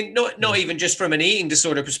Well, I mean, not even just from an eating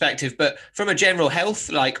disorder perspective, but from a general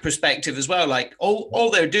health like perspective as well. Like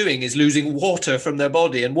all they're doing is losing water from their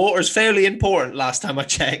body, and water is fairly important. Last time I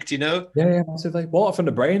checked, you know. Yeah, massively. Water from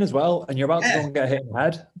the brain as well, and you're about to go Yeah, and get hit in the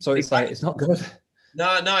head. So it's like exactly. it's not good.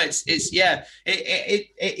 No, it's yeah,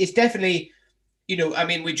 it's definitely. You know, I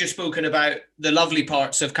mean, we've just spoken about the lovely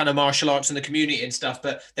parts of kind of martial arts and the community and stuff,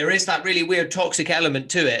 but there is that really weird toxic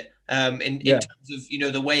element to it, in Yeah, terms of, you know,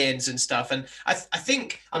 the weigh-ins and stuff. And I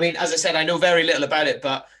think, I mean, as I said, I know very little about it,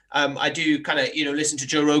 but I do kind of, you know, listen to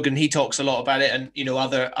Joe Rogan. He talks a lot about it, and, you know,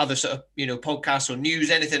 other sort of, you know, podcasts or news,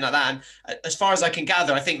 anything like that. And as far as I can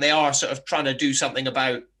gather, I think they are sort of trying to do something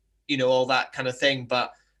about, you know, all that kind of thing.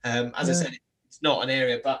 But as I yeah, said, it's not an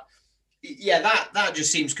area, but yeah, that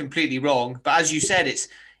just seems completely wrong. But as you said,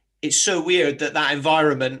 it's so weird that that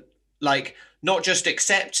environment, like, not just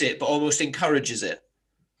accepts it but almost encourages it.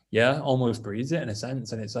 yeah. Almost breeds it in a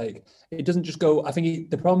sense, and it's like it doesn't just go. I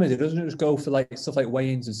think the problem is it doesn't just go for like stuff like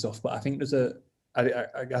weigh-ins and stuff. But I think there's a.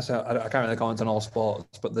 I guess I can't really comment on all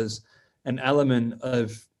sports, but there's an element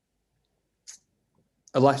of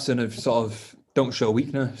a lesson of sort of don't show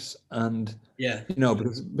weakness, and Yeah, you know,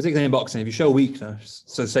 because particularly in boxing, if you show weakness,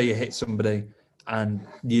 so say you hit somebody and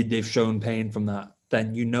they've shown pain from that,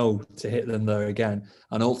 then you know to hit them there again,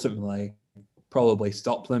 and ultimately probably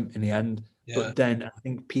stop them in the end. yeah, But then I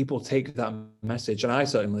think people take that message, and I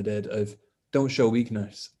certainly did, of don't show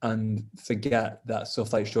weakness and forget that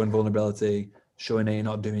stuff like showing vulnerability, showing that you're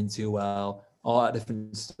not doing too well, all that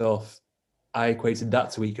different stuff. I equated that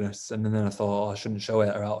to weakness, and then I thought, oh, I shouldn't show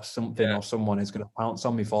it, or else something yeah. or someone is going to pounce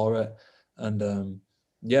on me for it. And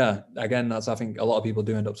yeah, again, that's I think a lot of people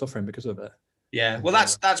do end up suffering because of it. Yeah, And well,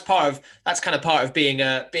 that's kind of part of being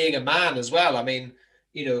a man as well. I mean,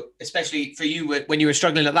 you know, especially for you when you were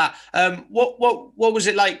struggling like that. What was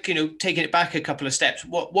it like? You know, taking it back a couple of steps.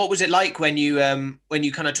 What was it like when you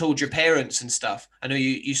kind of told your parents and stuff? I know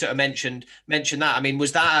you sort of mentioned that. I mean,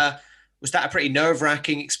 was that a pretty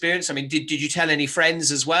nerve-wracking experience? I mean, did you tell any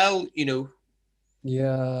friends as well? You know.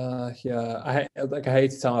 yeah, I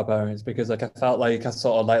hate to tell my parents because like I felt like I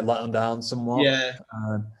sort of like let them down somewhat. Yeah,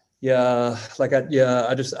 Yeah,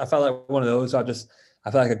 I felt like one of those. I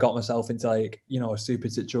felt like I got myself into like a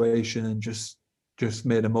stupid situation and just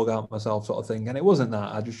made a mug out of myself sort of thing. And it wasn't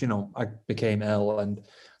that. I just I became ill and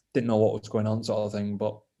didn't know what was going on sort of thing.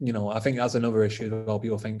 But I think that's another issue as well.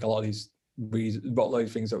 People think a lot of these reasons, a lot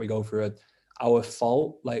of things that we go through are our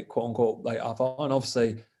fault, like quote unquote, like our fault. And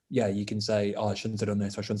obviously, yeah, you can say, oh, I shouldn't have done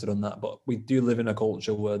this, I shouldn't have done that. But we do live in a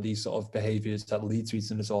culture where these sort of behaviors that lead to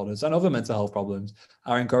eating disorders and other mental health problems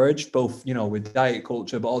are encouraged, both, with diet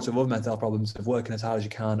culture, but also with other mental health problems of working as hard as you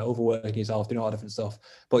can, overworking yourself, doing all that different stuff.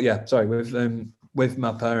 But yeah, sorry, with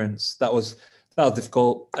my parents, that was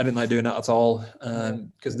difficult. I didn't like doing that at all.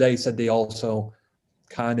 Because they said they also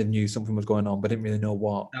kind of knew something was going on, but didn't really know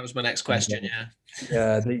what. that was my next question. Yeah.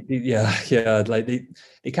 Yeah, yeah, like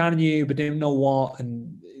they kind of knew, but didn't know what,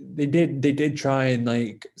 and they did try and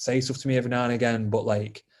like say stuff to me every now and again, but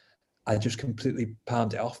like I just completely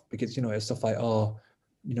palmed it off because it's stuff like, oh,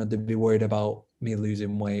 they'd be worried about me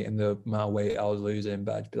losing weight and the amount of weight I was losing,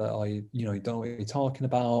 but I'd be like, oh, you don't know what you're talking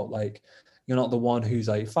about, like you're not the one who's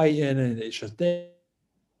like fighting, and it's just this,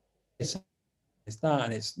 it's that,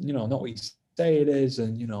 and it's not what you say it is,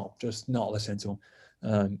 and just not listening to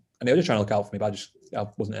them. And they were just trying to look out for me, but I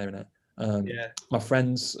wasn't hearing it. Yeah. My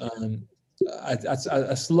friends,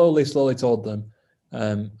 I slowly told them,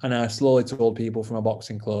 and I slowly told people from a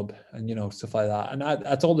boxing club and stuff like that. And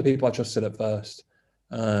I told the people I trusted at first,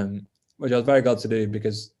 which I was very glad to do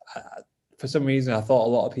because for some reason I thought a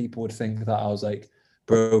lot of people would think that I was like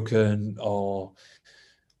broken or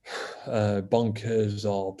bonkers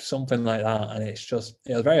or something like that, and it was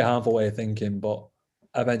a very harmful way of thinking. But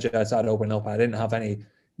eventually I started opening up. I didn't have any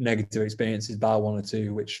negative experiences, bar one or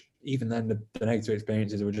two, which even then the negative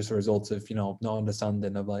experiences were just a result of not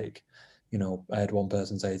understanding of like I had one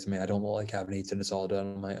person say to me, I don't look like I have an eating disorder,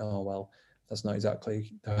 and I'm like, oh well, that's not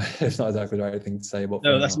exactly it's not exactly the right thing to say, but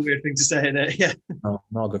No, fair that's a enough. weird thing to say, isn't it? Yeah. No,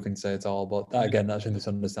 not a good thing to say at all. But that, again, that's a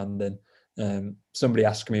misunderstanding. Somebody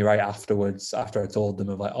asked me right afterwards, after I told them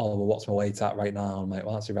of like, oh, well, what's my weight at right now? I'm like,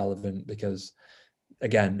 well, that's irrelevant because,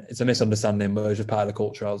 again, it's a misunderstanding, but it's just part of the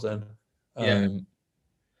culture I was in. Yeah.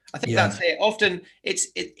 I think Yeah, that's it. Often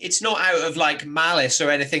it's not out of like malice or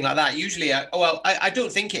anything like that. Usually, I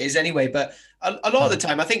don't think it is anyway. But a lot of the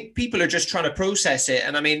time, I think people are just trying to process it.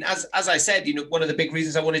 And I mean, as I said, one of the big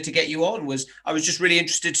reasons I wanted to get you on was I was just really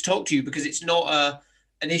interested to talk to you because it's not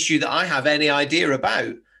an issue that I have any idea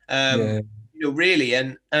about. yeah, Really,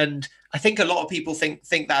 and I think a lot of people think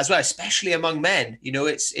that as well, especially among men. You know,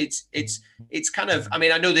 it's kind of. I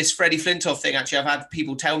mean, I know this Freddie Flintoff thing. Actually, I've had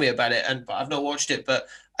people tell me about it, but I've not watched it. But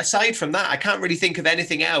aside from that, I can't really think of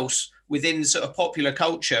anything else within sort of popular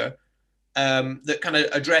culture that kind of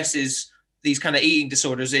addresses these kind of eating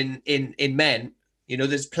disorders in men. You know,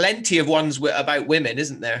 there's plenty of ones about women,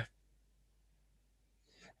 isn't there?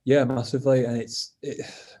 Yeah, massively. And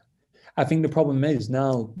I think the problem is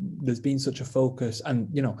now there's been such a focus, and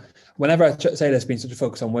whenever I say there's been such a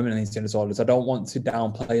focus on women and eating disorders, I don't want to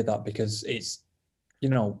downplay that, because it's,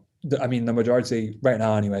 I mean, the majority right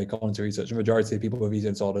now, anyway, according to research, the majority of people with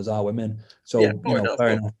eating disorders are women. So, Yeah, fair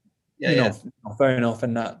enough. Yeah, Fair enough.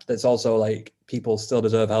 And that there's also like people still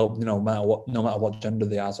deserve help, no matter what gender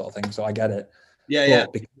they are, sort of thing. So I get it. yeah.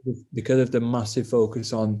 But because of the massive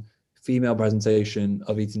focus on female presentation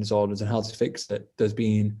of eating disorders and how to fix it, there's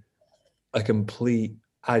been a complete,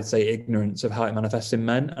 I'd say, ignorance of how it manifests in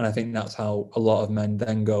men. And I think that's how a lot of men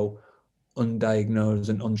then go undiagnosed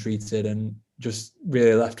and untreated and just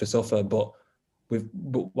really left to suffer. But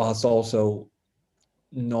whilst also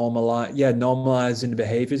normalizing the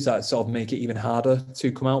behaviors that sort of make it even harder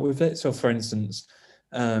to come out with it. So for instance,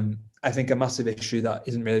 I think a massive issue that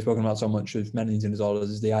isn't really spoken about so much with men eating disorders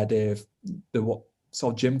is the idea of what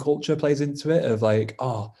sort of gym culture plays into it, of like,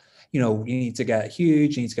 oh, you need to get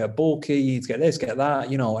huge, you need to get bulky, you need to get this, get that,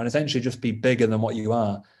 and essentially just be bigger than what you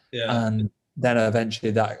are. Yeah. And then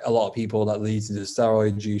eventually that a lot of people, that leads to the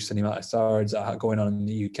steroid use and the amount of steroids that are going on in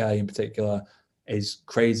the UK in particular is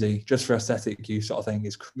crazy, just for aesthetic use, sort of thing,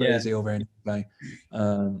 is crazy over in the UK.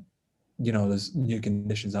 There's new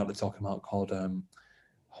conditions out there talking about called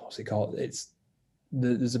what's it called?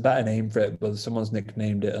 There's a better name for it, but someone's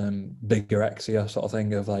nicknamed it bigorexia, sort of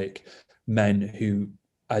thing, of like men who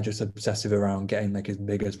are just obsessive around getting like as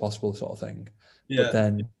big as possible, sort of thing. Yeah. But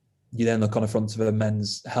then you then look on the front of a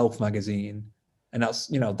men's health magazine, and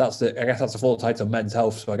that's I guess that's the full title, Men's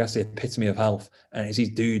Health. So I guess the epitome of health, and it's these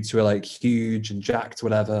dudes who are like huge and jacked,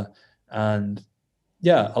 whatever. And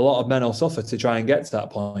yeah, a lot of men will suffer to try and get to that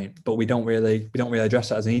point, but we don't really address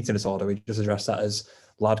that as an eating disorder. We just address that as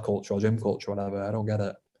lad culture or gym culture or whatever. I don't get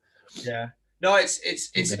it. Yeah. No, it's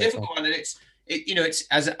a difficult one, and it's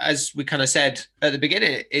as we kind of said at the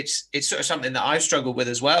beginning, it's sort of something that I've struggled with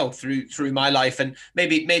as well through my life, and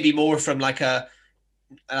maybe more from well,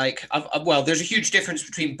 there's a huge difference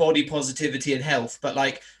between body positivity and health, but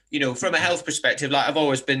from a health perspective, like I've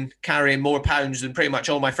always been carrying more pounds than pretty much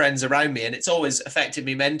all my friends around me, and it's always affected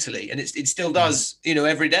me mentally, and it still does,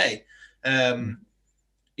 every day. But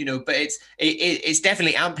it's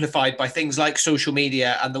definitely amplified by things like social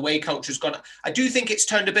media and the way culture's gone. I do think it's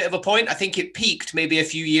turned a bit of a point. I think it peaked maybe a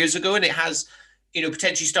few years ago, and it has,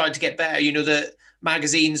 potentially started to get better. The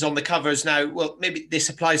magazines on the covers now, well, maybe this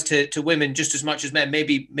applies to women just as much as men,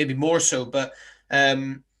 maybe more so, but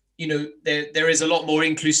there is a lot more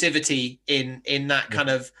inclusivity in that kind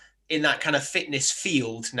of fitness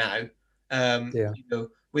field now.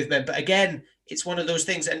 With men, but again, it's one of those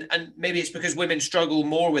things, and maybe it's because women struggle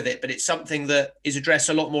more with it, but it's something that is addressed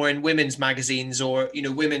a lot more in women's magazines or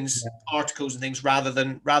women's articles and things rather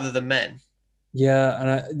than men. Yeah, and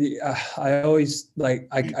I always I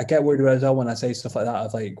get worried as well when I say stuff like that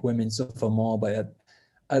of like women suffer more, but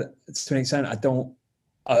to an extent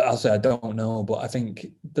I'll say I don't know, but I think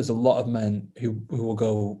there's a lot of men who will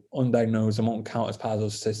go undiagnosed and won't count as part of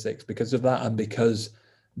those statistics because of that, and because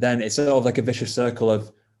then it's sort of like a vicious circle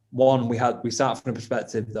of, one, we start from the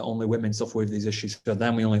perspective that only women suffer with these issues, so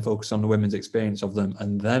then we only focus on the women's experience of them,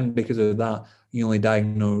 and then because of that, you only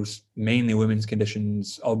diagnose mainly women's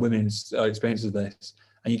conditions or women's experiences of this,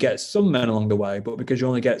 and you get some men along the way, but because you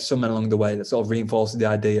only get some men along the way, that sort of reinforces the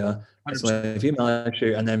idea it's only a female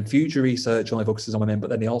issue, and then future research only focuses on women, but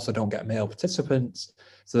then they also don't get male participants,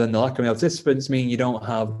 so then the lack of male participants mean you don't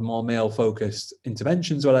have more male-focused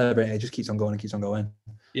interventions or whatever, and it just keeps on going and keeps on going.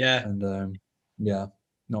 Yeah. And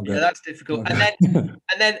not good. Yeah, that's difficult. And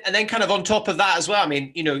then kind of on top of that as well, I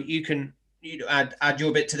mean, you can add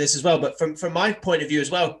your bit to this as well, but from my point of view as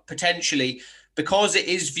well, potentially, because it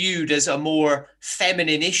is viewed as a more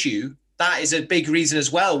feminine issue, that is a big reason as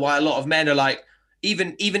well why a lot of men are like,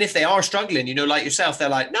 even if they are struggling, like yourself, they're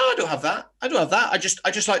like, no, I don't have that. I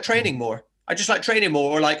just like training more. I just like training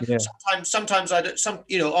more, or sometimes I do,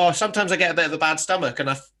 sometimes I get a bit of a bad stomach and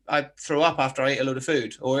I throw up after I eat a load of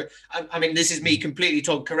food. Or I mean, this is me completely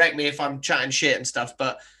told. Correct me if I'm chatting shit and stuff,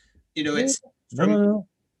 but it's go on.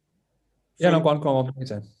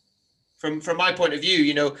 From my point of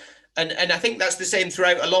view, and I think that's the same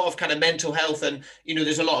throughout a lot of kind of mental health, and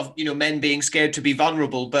there's a lot of men being scared to be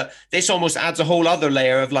vulnerable, but this almost adds a whole other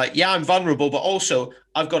layer of like, yeah, I'm vulnerable, but also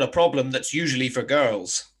I've got a problem that's usually for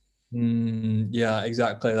girls. Yeah,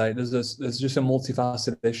 exactly. Like there's just a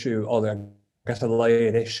multifaceted issue, or I guess a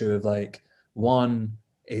layered issue of like, one,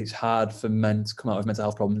 it's hard for men to come out with mental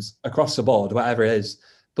health problems across the board, whatever it is.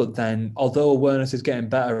 But then, although awareness is getting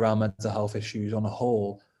better around mental health issues on a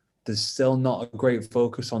whole, there's still not a great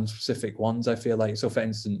focus on specific ones. I feel like, so for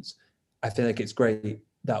instance, I feel like it's great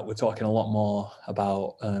that we're talking a lot more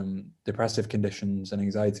about depressive conditions and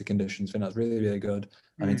anxiety conditions. I think that's really, really good.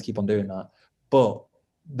 I need to keep on doing that. But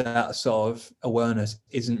that sort of awareness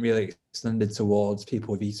isn't really extended towards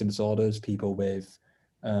people with eating disorders, people with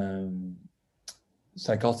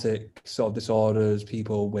psychotic sort of disorders,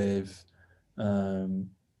 people with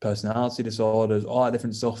personality disorders, all that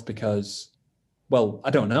different stuff, because, well, I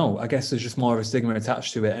don't know. I guess there's just more of a stigma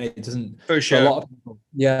attached to it, and it doesn't. For For a sure. lot of people,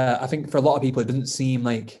 yeah, I think for a lot of people, it doesn't seem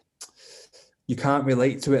like you can't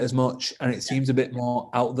relate to it as much, and it seems a bit more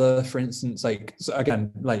out there. For instance, like, so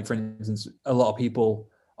again, like for instance, a lot of people,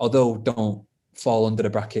 although don't fall under the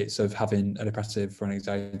brackets of having a depressive or an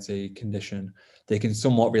anxiety condition, they can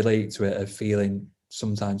somewhat relate to it of feeling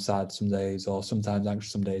sometimes sad some days or sometimes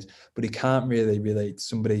anxious some days, but it can't really relate to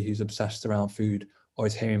somebody who's obsessed around food or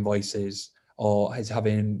is hearing voices or is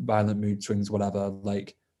having violent mood swings, whatever.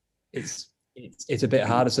 Like, it's a bit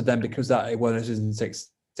harder for them because that awareness isn't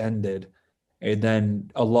extended. And then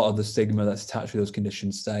a lot of the stigma that's attached with those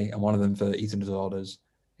conditions stay. And one of them for eating disorders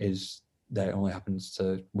is that it only happens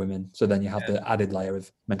to women. So then you have the added layer of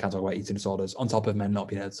men can't talk about eating disorders on top of men not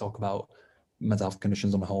being able to talk about mental health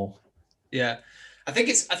conditions on the whole. Yeah, I think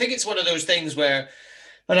it's one of those things where,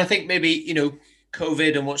 and I think maybe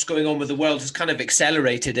COVID and what's going on with the world has kind of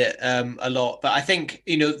accelerated it a lot. But I think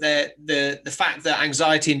the fact that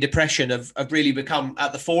anxiety and depression have really become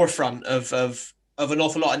at the forefront of an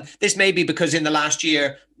awful lot. And this may be because in the last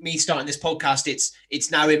year, me starting this podcast,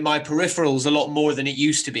 it's now in my peripherals a lot more than it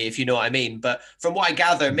used to be, if you know what I mean. But from what I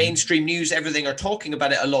gather, mainstream news, everything are talking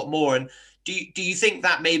about it a lot more. And do you think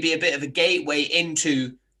that may be a bit of a gateway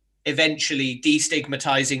into eventually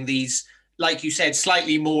destigmatizing these, like you said,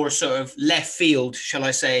 slightly more sort of left field, shall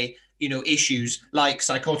I say, issues like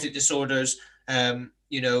psychotic disorders,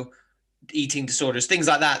 eating disorders, things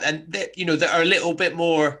like that, and that are a little bit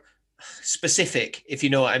more specific, if you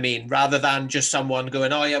know what I mean, rather than just someone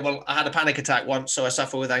going, "Oh yeah, well, I had a panic attack once, so I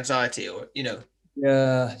suffer with anxiety," or.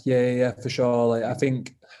 Yeah, for sure. Like, I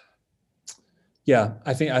think, yeah,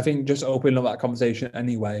 I think just opening up that conversation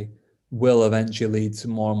anyway will eventually lead to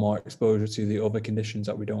more and more exposure to the other conditions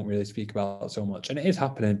that we don't really speak about so much. And it is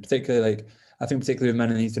happening, particularly, like, I think particularly with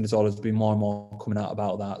men and eating disorders, be more and more coming out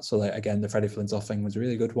about that. So, like, again, the Freddie Flintoff thing was a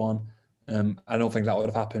really good one. I don't think that would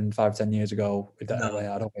have happened 5-10 years ago. I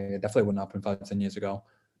No. don't think it definitely wouldn't happen 5-10 years ago.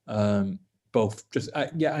 Both just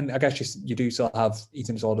yeah, and I guess you do still have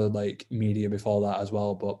eating disorder like media before that as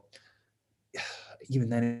well, but even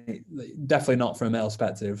then, definitely not from a male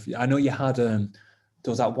perspective. I know you had there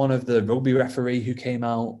was that one of the rugby referee who came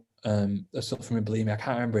out suffering with bulimia. I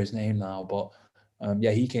can't remember his name now, but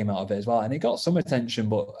yeah, he came out of it as well, and it got some attention,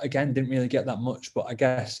 but again, didn't really get that much. But I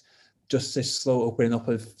guess just this slow opening up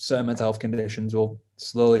of certain mental health conditions will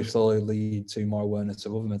slowly lead to more awareness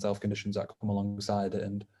of other mental health conditions that come alongside it,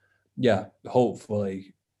 and yeah,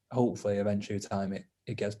 hopefully, eventually, with time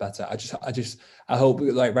it gets better. I hope,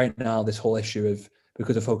 like, right now, this whole issue of,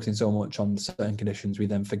 because we're focusing so much on certain conditions, we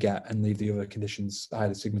then forget and leave the other conditions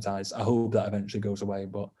highly stigmatized. I hope that eventually goes away,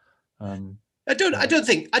 but I don't. I yeah. don't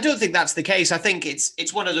think that's the case. I think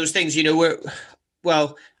it's one of those things. Where,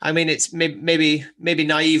 well, I mean, it's maybe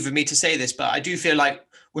naive of me to say this, but I do feel like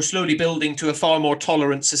we're slowly building to a far more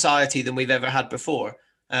tolerant society than we've ever had before.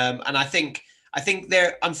 And I think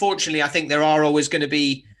unfortunately, I think there are always going to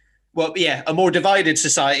be, well, yeah, a more divided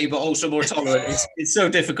society, but also more tolerant. It's so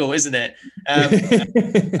difficult, isn't it?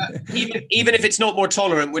 Even if it's not more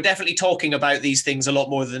tolerant, we're definitely talking about these things a lot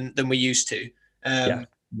more than we used to. Yeah.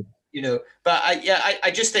 Um, but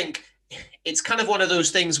I just think it's kind of one of those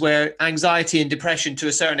things where anxiety and depression, to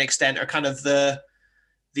a certain extent, are kind of the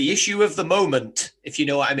issue of the moment, if you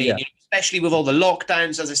know what I mean. Yeah. Especially with all the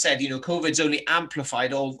lockdowns, as I said, COVID's only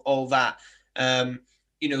amplified all that.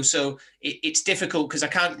 So it's difficult because I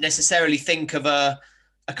can't necessarily think of a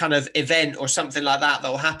kind of event or something like that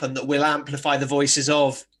will happen that will amplify the voices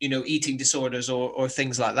of eating disorders or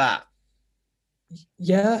things like that.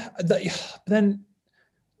 Yeah. Then,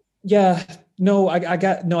 yeah, no, I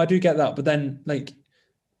get, no, I do get that. But then, like,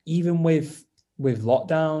 even with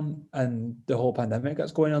lockdown and the whole pandemic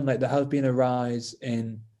that's going on, like, there has been a rise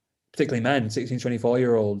in particularly men,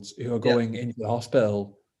 16-24-year-olds who are Yeah. going into the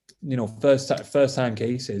hospital, first time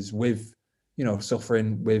cases with,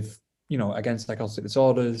 suffering with, against psychotic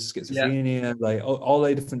disorders, Yeah. schizophrenia, like all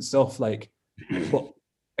the different stuff. Like, but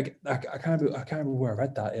I can't remember where I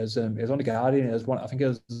read that. It was on the Guardian. It was one. I think it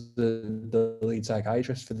was the lead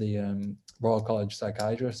psychiatrist for the Royal College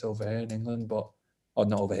psychiatrists over here in England, or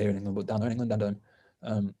not over here in England, but down there in England.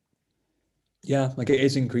 And yeah, like it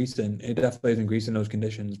is increasing. It definitely is increasing those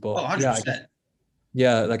conditions. But 100%.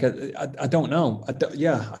 Yeah, like I don't know. I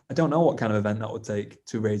don't know what kind of event that would take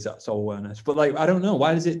to raise that sort of awareness. But like, I don't know.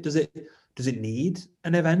 Why does it need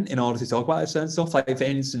an event in order to talk about certain stuff? Like, for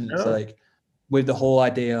instance, like with the whole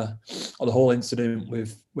idea or the whole incident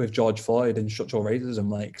with George Floyd and structural racism,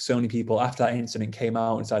 like so many people after that incident came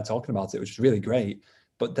out and started talking about it, which is really great.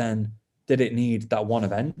 But then did it need that one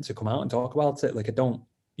event to come out and talk about it? Like, I don't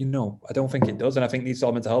think it does. And I think these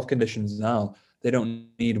sort of mental health conditions now, they don't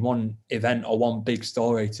need one event or one big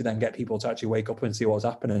story to then get people to actually wake up and see what's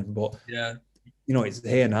happening. But it's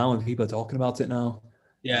here now and people are talking about it now.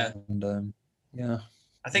 Yeah. And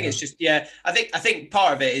I think it's just, I think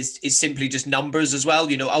part of it is simply just numbers as well.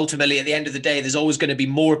 Ultimately at the end of the day, there's always going to be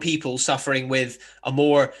more people suffering with a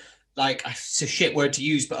more, like, it's a shit word to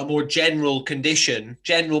use, but a more general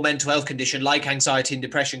mental health condition like anxiety and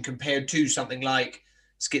depression compared to something like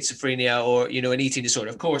schizophrenia or, an eating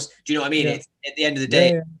disorder. Of course, do you know what I mean? It's, at the end of the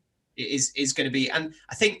day, it is going to be, and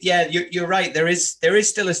I think, you're right. There is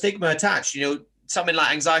still a stigma attached. Something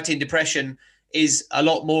like anxiety and depression is a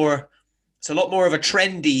lot more. It's a lot more of a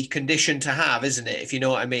trendy condition to have, isn't it? If you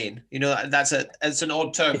know what I mean. It's an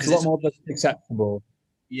odd term. It's a lot more acceptable.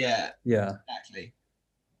 Yeah. Yeah. Exactly.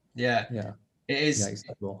 Yeah. Yeah. It is. Yeah,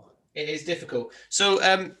 acceptable. It is difficult. So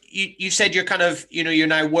you said you're kind of, you're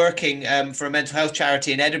now working for a mental health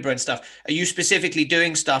charity in Edinburgh and stuff. Are you specifically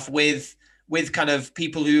doing stuff with kind of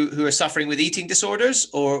people who are suffering with eating disorders,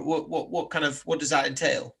 or what does that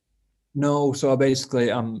entail? No, so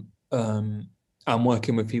I'm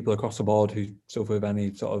working with people across the board who suffer with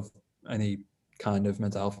any kind of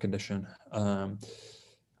mental health condition.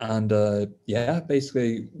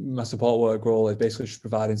 Basically my support work role is basically just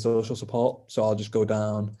providing social support. So I'll just go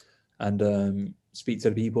down and speak to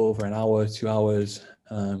the people for an hour, 2 hours,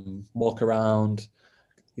 walk around,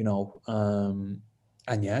 just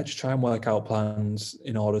try and work out plans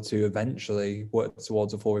in order to eventually work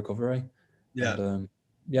towards a full recovery. And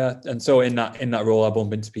so in that role, I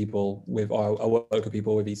bump into people I work with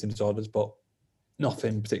people with eating disorders, but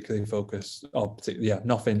nothing particularly focused,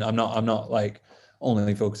 nothing. I'm not like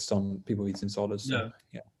only focused on people with eating disorders. So, no.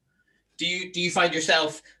 Yeah. Do you find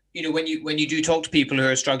yourself, when you do talk to people who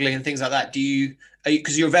are struggling and things like that,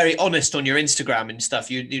 because you're very honest on your Instagram and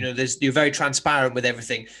stuff, you're very transparent with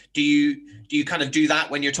everything. Do you kind of do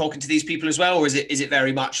that when you're talking to these people as well, or is it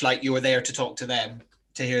very much like you're there to talk to them,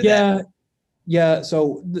 to hear them? Yeah,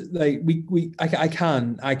 so like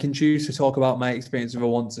I can choose to talk about my experience if I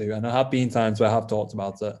want to, and I have been times where I have talked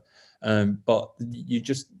about it. But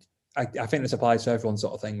I think this applies to everyone,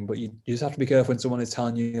 sort of thing. But you just have to be careful when someone is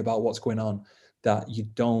telling you about what's going on, that you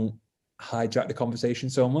don't hijack the conversation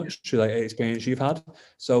so much to like an experience you've had.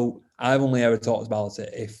 So I've only ever talked about it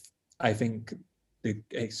if I think the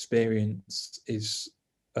experience is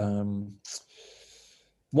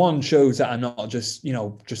one, shows that I'm not just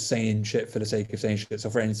saying shit for the sake of saying shit. So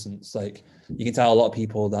for instance, like you can tell a lot of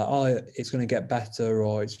people that, it's going to get better,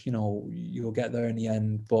 or it's, you'll get there in the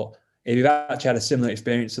end. But if you've actually had a similar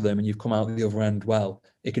experience to them and you've come out the other end well,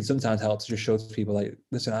 it can sometimes help to just show to people like,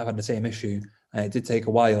 listen, I've had the same issue and it did take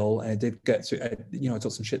a while and it did get to, it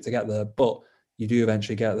took some shit to get there, but you do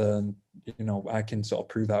eventually get there, and I can sort of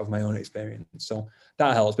prove that with my own experience. So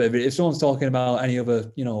that helps. But if someone's talking about any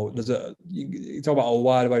other, you talk about a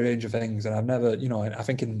wide range of things, and I've never, I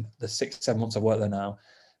think in the 6-7 months I've worked there now,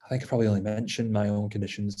 I think I probably only mentioned my own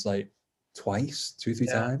conditions like twice,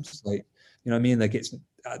 2-3 times. Like, you know what I mean? Like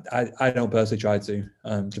I don't personally try to,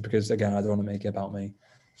 just because again, I don't want to make it about me.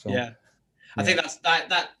 So yeah. I think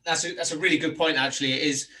that's a really good point. Actually,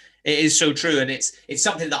 it is so true, and it's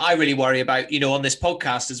something that I really worry about, on this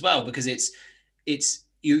podcast as well, because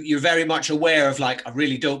you're very much aware of, like, I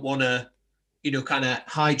really don't want to, kind of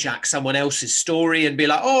hijack someone else's story and be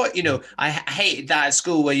like, I hated that at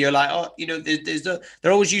school, where you're like,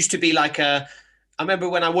 there always used to be like I remember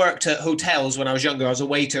when I worked at hotels when I was younger, I was a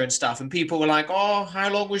waiter and stuff, and people were like, "Oh,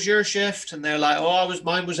 how long was your shift?" And they're like,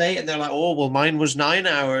 mine was 8, and they're like, "Oh, well, mine was 9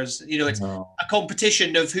 hours." It's a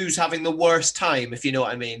competition of who's having the worst time, if you know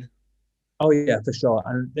what I mean. Oh yeah, for sure.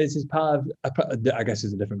 And this is part of, I guess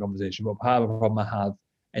it's a different conversation, but part of a problem I have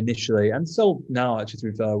initially, and so now actually,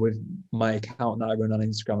 to be fair, with my account that I run on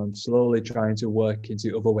Instagram, I'm slowly trying to work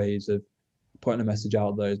into other ways of putting a message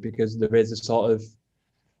out there, is because there is a sort of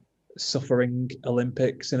suffering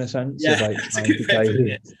Olympics in a sense. Yeah, of like that's a good way of putting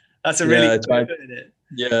it. That's a really good way of putting it.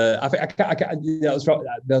 Yeah, yeah, that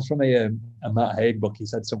was from a Matt Haig book. He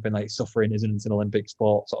said something like suffering isn't an Olympic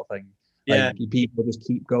sport sort of thing. Like Yeah. people just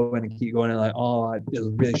keep going and like, oh, it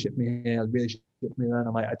really shit me here, it really shit me there. And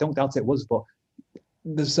I'm like, I don't doubt it was, but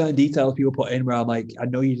there's certain details people put in where I'm like, I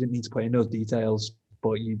know you didn't need to put in those details,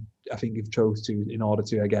 but I think you've chose to in order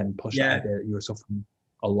to again push that Yeah. idea that you were suffering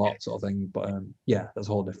a lot sort of thing. But yeah, that's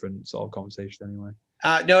a whole different sort of conversation anyway.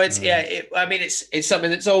 No, it's yeah. I mean, it's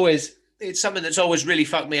something that's always really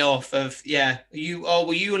fucked me off. Of yeah, you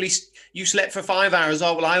slept for 5 hours.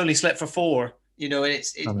 Oh well, I only slept for four. And I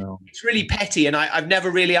know. it's really petty, and I've never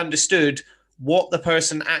really understood what the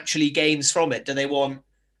person actually gains from it. Do they want?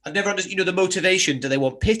 I've never understood. The motivation. Do they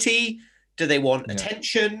want pity? Do they want Yeah.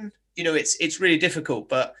 attention? It's really difficult.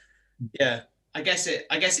 But yeah, I guess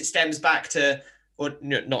it stems back to, or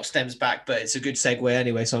not stems back, but it's a good segue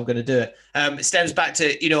anyway, so I'm going to do it. It stems back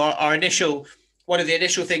to our initial, one of the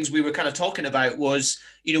initial things we were kind of talking about was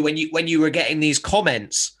when you were getting these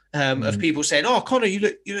comments of people saying, "Oh, Connor, you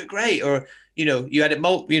look great," or you had it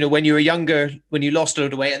when you were younger, when you lost a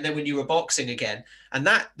lot of weight, and then when you were boxing again, and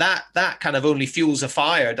that kind of only fuels a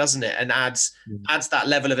fire, doesn't it? And adds that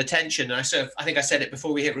level of attention. And I think I said it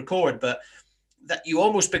before we hit record, but that you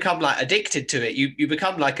almost become like addicted to it. You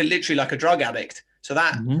become literally like a drug addict. So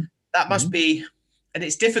that must be, and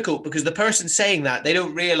it's difficult because the person saying that, they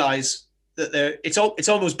don't realize that it's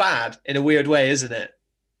almost bad in a weird way, isn't it?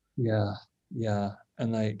 Yeah, yeah,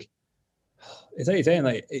 and like it's like you're saying,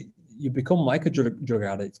 like you become like a drug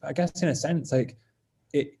addict. I guess in a sense, like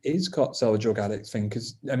it is got sort of a drug addict thing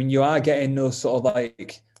because I mean you are getting those sort of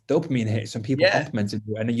like dopamine hits and people Yeah. complimenting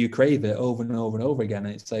you, and then you crave it over and over and over again.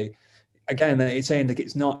 And it's like again, it's saying like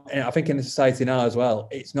it's not. I think in the society now as well,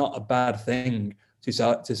 it's not a bad thing to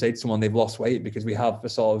say to someone they've lost weight because we have a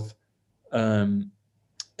sort of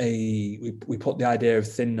we put the idea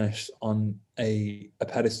of thinness on a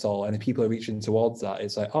pedestal, and if people are reaching towards that,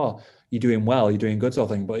 it's like, oh, you're doing well, you're doing good, sort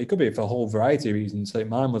of thing. But it could be for a whole variety of reasons. Like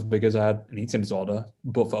mine was because I had an eating disorder,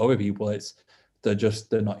 but for other people, it's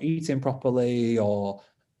they're not eating properly, or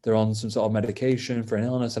they're on some sort of medication for an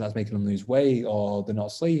illness and that's making them lose weight, or they're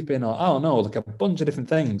not sleeping, or I don't know, like a bunch of different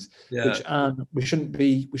things, which we shouldn't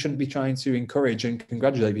be trying to encourage and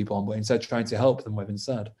congratulate people on, but instead trying to help them with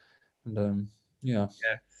instead. And yeah.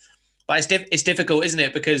 But it's difficult, isn't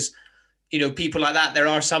it? Because people like that. There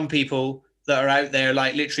are some people that are out there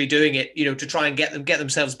like literally doing it, to try and get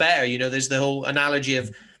themselves better. There's the whole analogy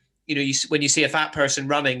of, when you see a fat person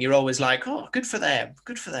running, you're always like, oh, good for them,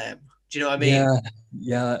 good for them. Do you know what I mean?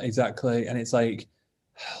 Yeah, exactly. And it's like,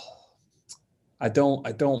 I don't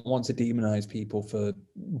want to demonize people for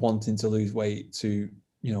wanting to lose weight to,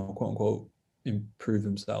 quote unquote, improve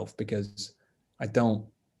themselves, because I don't.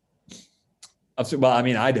 Well, I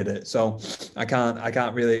mean, I did it, so I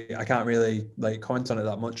can't really like comment on it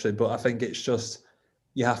that much. But I think it's just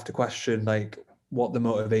you have to question like what the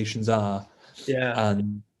motivations are,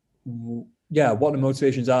 and what the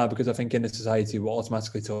motivations are, because I think in this society we're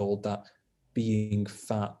automatically told that being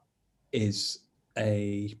fat is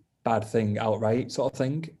a bad thing outright, sort of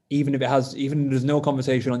thing, even if there's no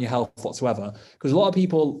conversation on your health whatsoever. Because a lot of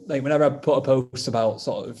people, like whenever I put a post about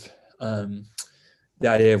sort of the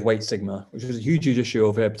idea of weight stigma, which is a huge issue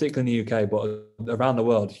over here, particularly in the UK, but around the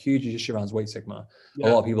world, huge issue around weight stigma. A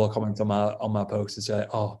lot of people are commenting on my post and say,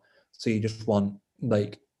 oh, so you just want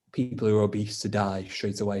like people who are obese to die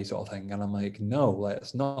straight away, sort of thing. And I'm like, no, like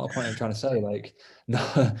it's not a point I'm trying to say. Like,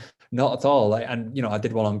 no, not at all. Like, and I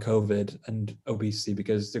did one on COVID and obesity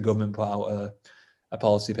because the government put out a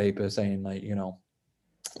policy paper saying like,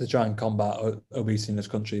 to try and combat obesity in this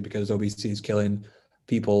country, because obesity is killing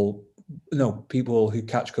people. People who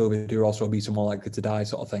catch COVID who are also obese are more likely to die,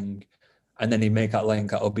 sort of thing. And then they make that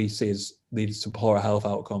link that obesity leads to poorer health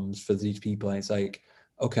outcomes for these people. And it's like,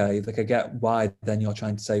 okay, like I get why then you're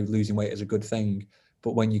trying to say losing weight is a good thing.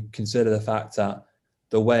 But when you consider the fact that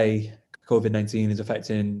the way COVID-19 is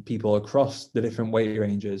affecting people across the different weight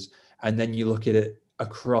ranges, and then you look at it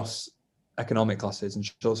across economic classes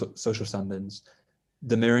and social standings,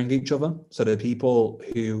 they're mirroring each other. So the people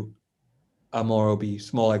who are more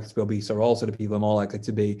obese, more likely to be obese, are also the people who are more likely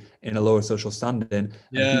to be in a lower social standing. And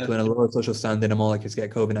the people in a lower social standing are more likely to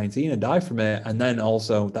get COVID-19 and die from it. And then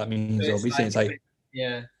also that means obesity. It's like,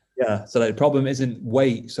 yeah. So the problem isn't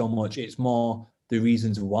weight so much, it's more the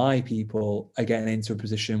reasons why people are getting into a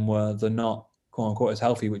position where they're not, quote unquote, as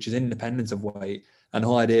healthy, which is independent of weight. And the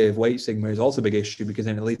whole idea of weight stigma is also a big issue, because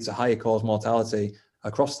then it leads to higher cause mortality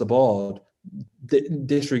across the board,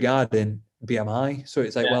 disregarding BMI. So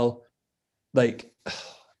it's like, well, like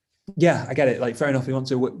Yeah, I get it. Like, fair enough. You want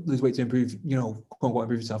to lose weight to improve, quote unquote,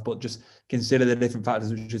 improve yourself, but just consider the different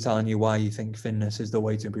factors which are telling you why you think fitness is the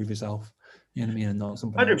way to improve yourself. You know what I mean? And not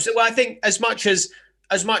something 100%. else. Well, I think as much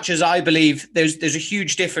as I believe there's a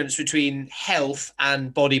huge difference between health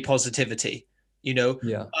and body positivity.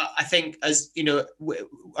 Yeah. I think, as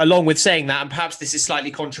along with saying that, and perhaps this is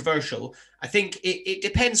slightly controversial, I think it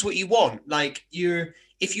depends what you want. Like,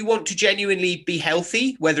 if you want to genuinely be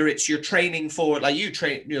healthy, whether it's you're training for, like,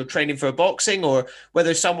 training for a boxing, or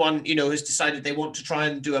whether someone has decided they want to try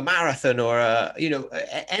and do a marathon, or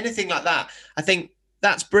anything like that, I think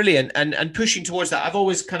that's brilliant, and pushing towards that. I've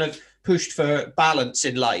always kind of pushed for balance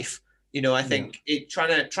in life. I Yeah. think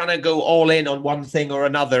trying to go all in on one thing or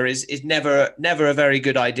another is never a very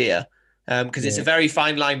good idea, because it's a Yeah. very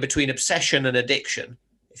fine line between obsession and addiction,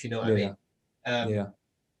 if you know what I mean. Yeah. Um,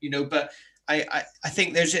 Yeah. but I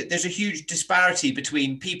think there's a huge disparity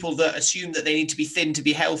between people that assume that they need to be thin to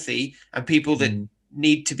be healthy, and people that Mm.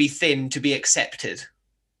 need to be thin to be accepted.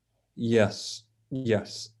 Yes.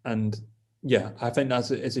 Yes. And yeah, I think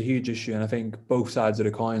it's a huge issue. And I think both sides of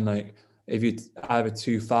the coin, like, if you're either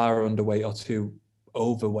too far underweight or too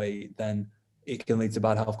overweight, then it can lead to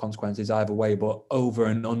bad health consequences either way. But over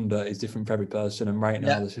and under is different for every person. And right now,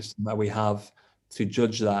 Yeah. the system that we have to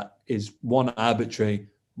judge that is, one, arbitrary,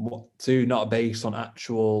 two, not based on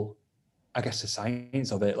actual, I guess, the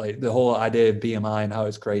science of it. Like, the whole idea of BMI and how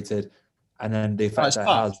it's created, and then the Oh, effect it's that it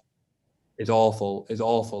has, fucked. is awful. Is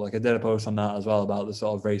awful. Like, I did a post on that as well about the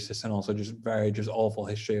sort of racist and also just very just awful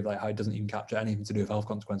history of, like, how it doesn't even capture anything to do with health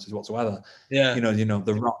consequences whatsoever. Yeah.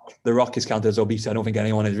 The Rock is counted as obese. I don't think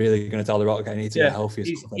anyone is really going to tell the Rock, I need to get healthy.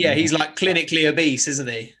 He's like clinically obese, isn't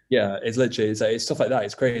he? Yeah, it's literally, it's stuff like that.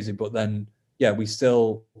 It's crazy. But then, yeah, we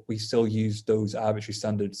still use those arbitrary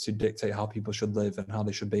standards to dictate how people should live and how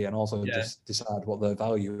they should be, and also just decide what their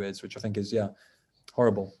value is, which I think is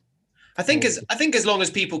horrible. I think as long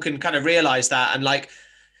as people can kind of realize that, and like,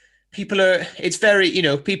 it's very,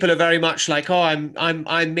 people are very much like, oh,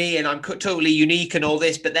 I'm me, and I'm totally unique and all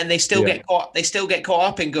this, but then they still get caught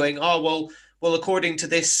up in going, oh, well, according to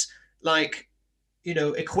this, like,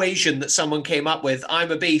 equation that someone came up with,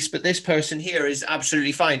 I'm obese, but this person here is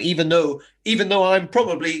absolutely fine, even though I'm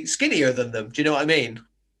probably skinnier than them. Do you know what I mean?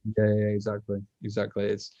 Yeah, exactly.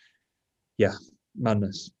 It's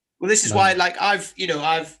madness. Well, this is why, like, I've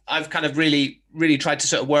kind of really, really tried to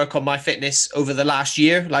sort of work on my fitness over the last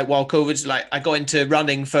year. Like, while COVID's, like, I got into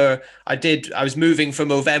running I was moving for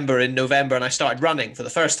in November, and I started running for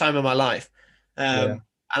the first time in my life. And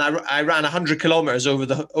I ran 100 kilometers over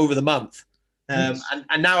the month. Nice.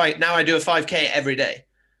 And now I do a 5K every day.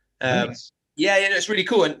 Nice. Yeah, it's really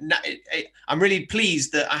cool. And I'm really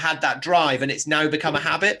pleased that I had that drive, and it's now become a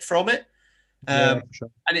habit from it. For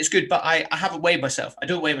sure. And it's good, but I haven't weighed myself. I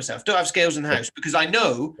don't weigh myself. Don't have scales in the house, because I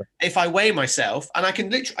know if I weigh myself, and I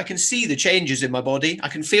can see the changes in my body. I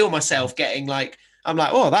can feel myself getting, like, I'm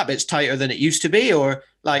like, oh, that bit's tighter than it used to be, or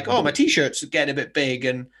like, oh, my t-shirt's getting a bit big,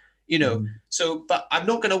 and so, but I'm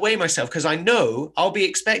not going to weigh myself, because I know I'll be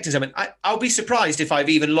expecting something. I'll be surprised if I've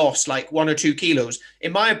even lost like 1 or 2 kilos.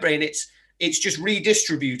 In my brain, it's just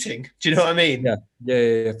redistributing. Do you know what I mean?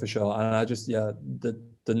 Yeah, for sure. And I just,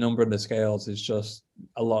 the number of the scales is just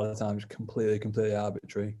a lot of the times completely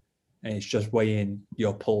arbitrary, and it's just weighing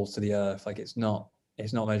your pulse to the earth. Like, it's not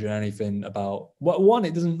measuring anything about one.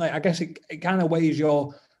 It doesn't, like, I guess it kind of weighs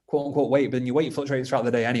your quote unquote weight, but then your weight fluctuates throughout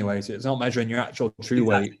the day anyway, so it's not measuring your actual true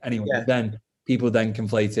weight anyway. Yeah. But then people then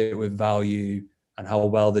conflate it with value and how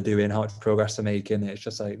well they're doing, how much progress they're making. It's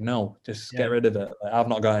just like, no, just get rid of it. Like, I've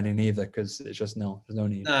not got any neither, because it's just, no, there's no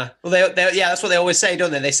need. Well, that's what they always say,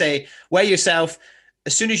 don't they? They say, weigh yourself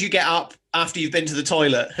as soon as you get up after you've been to the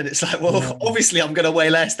toilet. And it's like, well, obviously I'm going to weigh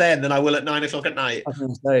less then than I will at 9 o'clock at night. I was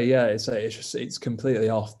going to say, it's completely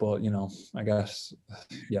off, but I guess,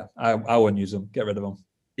 I wouldn't use them. Get rid of them.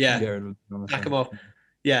 Yeah. Get rid of them. Back them off.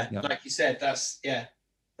 Yeah. Like you said, that's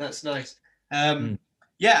nice.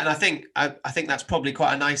 Yeah, and I think that's probably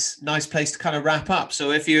quite a nice place to kind of wrap up. So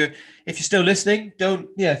if you're still listening, don't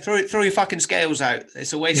throw your fucking scales out.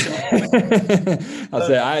 It's a waste of I'll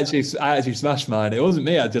say I actually smashed mine. It wasn't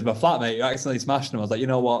me. I did my flatmate who accidentally smashed them. I was like, you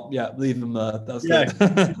know what? Yeah, leave them there. That's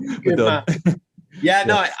it. We're done.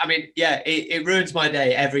 I mean, it ruins my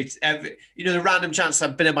day every the random chance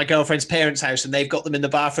I've been at my girlfriend's parents' house and they've got them in the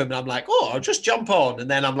bathroom, and I'm like, oh, I'll just jump on,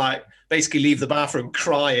 and then I'm like, basically leave the bathroom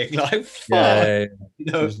crying, like, fuck.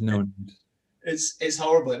 There's no need. It's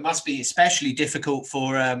horrible. It must be especially difficult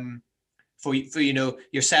for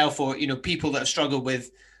yourself, or people that have struggled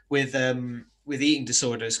with eating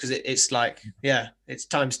disorders, because it's like, it's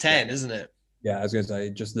times 10, isn't it? Yeah, I was gonna say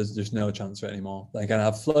just there's just no chance for it anymore. Like, and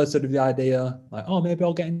I've flirted with the idea, like, oh, maybe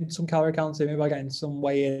I'll get in some calorie counting, maybe I'll get in some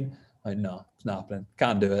weigh in. Like, no, it's not happening.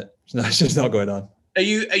 Can't do it. It's just not going on. Are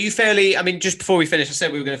you fairly? I mean, just before we finish, I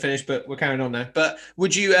said we were going to finish, but we're carrying on now. But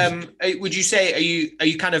would you say are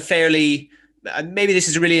you kind of fairly? Maybe this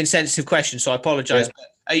is a really insensitive question, so I apologize. Yeah.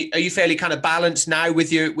 But are you fairly kind of balanced now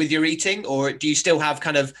with your eating, or do you still have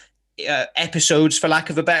kind of episodes, for lack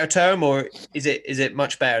of a better term, or is it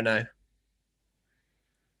much better now?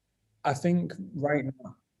 I think right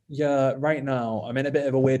now, yeah, right now I'm in a bit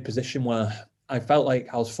of a weird position where I felt like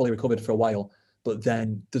I was fully recovered for a while, but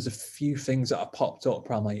then there's a few things that have popped up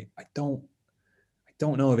where I'm like, I don't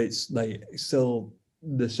know if it's like still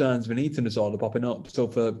the signs of an eating disorder popping up. So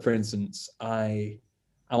for instance, I'm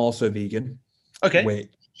also a vegan, Okay.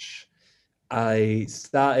 which I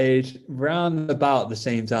started around about the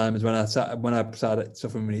same time as when I started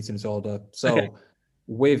suffering from an eating disorder. Okay. So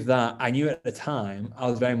with that, I knew at the time I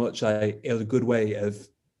was very much like it was a good way of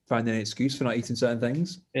finding an excuse for not eating certain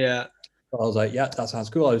things. Yeah. So I was like, yeah, that sounds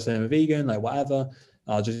cool. I was saying I'm a vegan, like whatever.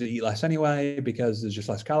 I'll just eat less anyway because there's just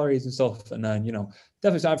less calories and stuff. And then,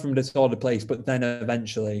 definitely started from a disordered place, but then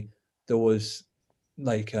eventually there was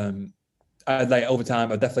like like over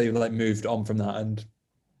time I definitely like moved on from that, and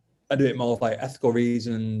I do it more for like ethical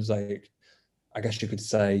reasons, like I guess you could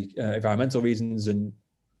say environmental reasons, and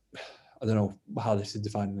I don't know how this is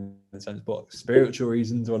defined in a sense, but spiritual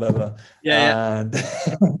reasons, whatever. Yeah. Yeah.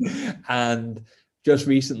 And and just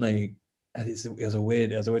recently, and it was a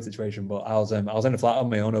weird situation, but I was in a flat on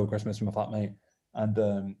my own over Christmas with my flatmate, and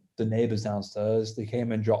the neighbours downstairs, they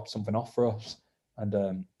came and dropped something off for us, and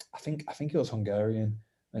I think it was Hungarian,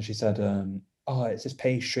 and she said, oh, it's this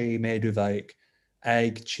pastry made with like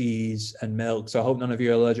egg, cheese, and milk. So I hope none of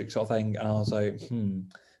you are allergic, sort of thing. And I was like,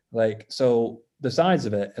 like, so the size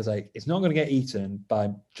of it is like it's not going to get eaten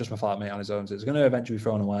by just my flatmate on his own. So it's going to eventually be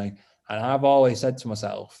thrown away. And I've always said to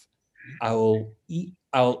myself, I'll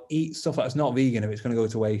eat stuff that's not vegan if it's going to go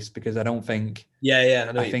to waste, because I don't think Yeah. Yeah.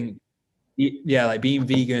 I know I what you mean. think yeah, like being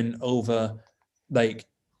vegan over like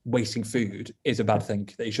wasting food is a bad thing.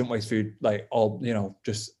 That you shouldn't waste food like all,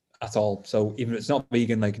 just at all. So even if it's not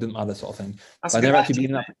vegan, like it doesn't matter, sort of thing. That's But a I've good never actually attitude, been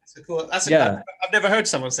in mate. that. That's a cool. Yeah, I've never heard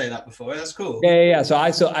someone say that before. That's cool. yeah. It's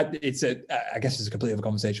I guess it's a completely other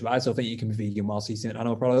conversation, but I still think you can be vegan whilst eating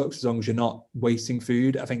animal products as long as you're not wasting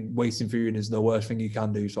food. I think wasting food is the worst thing you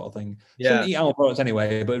can do, sort of thing. Yeah. Shouldn't eat animal products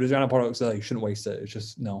anyway, but if there's animal products that you shouldn't waste it. It's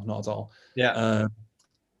just no, not at all. Yeah.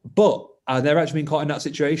 But I've never actually been caught in that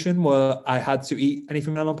situation where I had to eat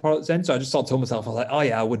anything with animal products in. So I just sort of told myself, I was like, oh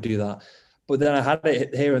yeah, I would do that. But then I had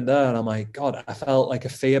it here and there, and I'm like, God, I felt like a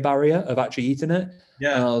fear barrier of actually eating it. And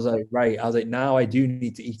Yeah. I was like, right, I was like, now I do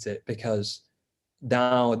need to eat it, because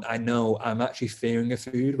now I know I'm actually fearing a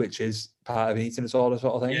food, which is part of an eating disorder,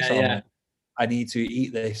 sort of thing. Yeah. So I'm Yeah. like, I need to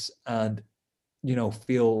eat this and,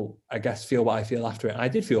 feel what I feel after it. And I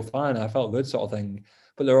did feel fine. I felt good, sort of thing.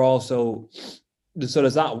 But there are also, so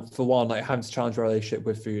there's that for one, like having to challenge a relationship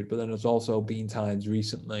with food. But then there's also been times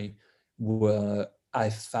recently where I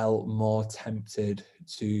felt more tempted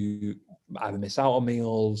to either miss out on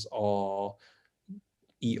meals or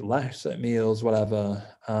eat less at meals, whatever.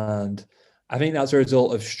 And I think that's a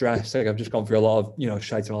result of stress. Like I've just gone through a lot of,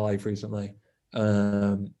 shite in my life recently.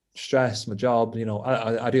 Stress, my job,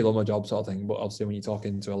 I do love my job, sort of thing. But obviously when you're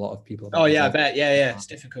talking to a lot of people Oh about your yeah. I job, bet. Yeah. Yeah. It's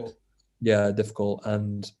difficult. yeah, difficult.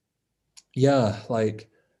 And yeah, like,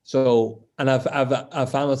 so, and I've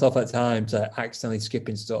found myself at times accidentally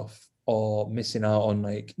skipping stuff or missing out on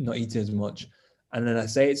like not eating as much. And then I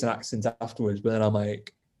say it's an accident afterwards, but then I'm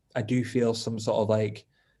like, I do feel some sort of like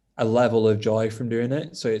a level of joy from doing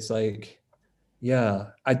it. So it's like, yeah,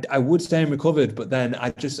 I would say I'm recovered, but then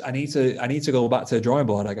I need to go back to the drawing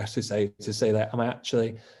board, I guess, to say that am I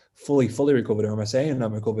actually fully recovered, or am I saying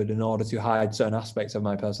I'm recovered in order to hide certain aspects of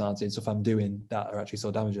my personality and stuff I'm doing that are actually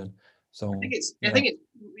so damaging. I So think it's I yeah, think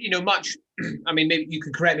it's much. I mean, maybe you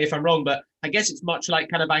can correct me if I'm wrong, but I guess it's much like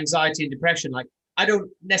kind of anxiety and depression. Like I don't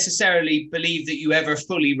necessarily believe that you ever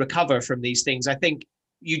fully recover from these things. I think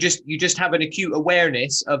you just have an acute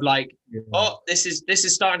awareness of like, yeah, oh, this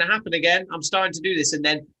is starting to happen again. I'm starting to do this, and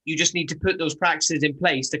then you just need to put those practices in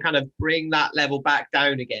place to kind of bring that level back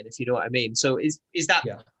down again, if you know what I mean. So is that,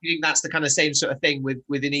 yeah. you think that's the kind of same sort of thing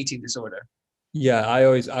with an eating disorder? Yeah, I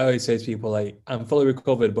always say to people like I'm fully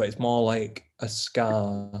recovered, but it's more like a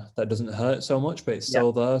scar that doesn't hurt so much, but it's Yeah.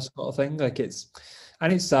 still there, sort of thing. Like it's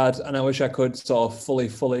sad, and I wish I could sort of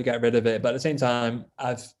fully get rid of it. But at the same time,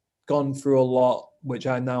 I've gone through a lot, which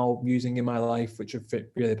I'm now using in my life, which are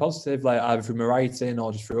really positive, like either through my writing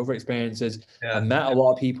or just through other experiences. I've Yeah. met a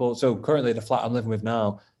lot of people. So currently, the flat I'm living with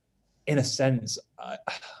now, in a sense,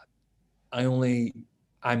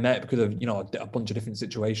 I met because of, a bunch of different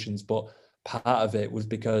situations, but part of it was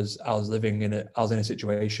because I was in a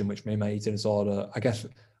situation which made my eating disorder, I guess,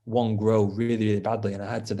 one, grow really, really badly, and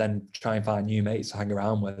I had to then try and find new mates to hang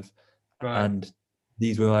around with. Right. And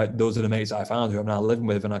those are the mates that I found who I'm now living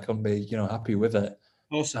with, and I couldn't be, happy with it.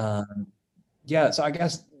 Awesome. Yeah, so I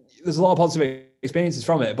guess there's a lot of positive experiences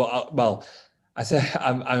from it, but I say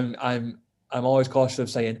I'm always cautious of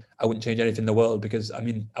saying I wouldn't change anything in the world, because I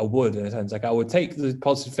mean I would, in a sense. Like, I would take the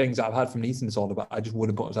positive things that I've had from an eating disorder, but I just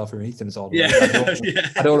wouldn't put myself through an eating disorder. Yeah.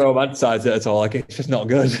 Like, I don't romanticize it at all. Like, it's just not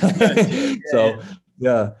good. So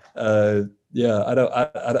I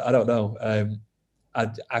don't know.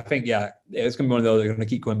 I think it's gonna be one of those that are gonna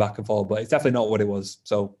keep going back and forth, but it's definitely not what it was.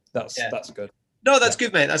 So that's good. No, that's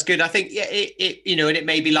good, mate. That's good. I think, and it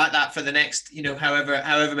may be like that for the next,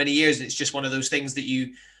 however many years. And it's just one of those things that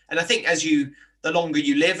and I think the longer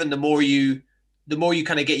you live and the more you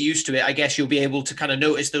kind of get used to it, I guess you'll be able to kind of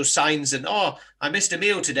notice those signs and, oh, I missed a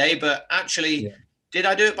meal today, but actually, did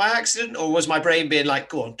I do it by accident, or was my brain being like,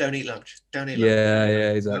 go on, don't eat lunch, don't eat lunch?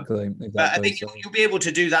 Yeah, exactly. But I think you'll be able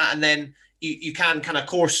to do that, and then you can kind of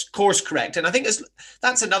course correct. And I think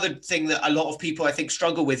that's another thing that a lot of people, I think,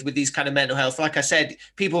 struggle with these kind of mental health. Like I said,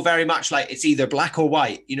 people very much like it's either black or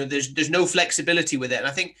white. There's no flexibility with it. And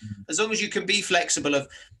I think as long as you can be flexible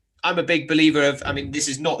I'm a big believer of, I mean, this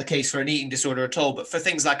is not the case for an eating disorder at all, but for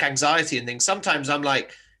things like anxiety and things, sometimes I'm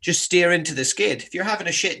like, just steer into the skid. If you're having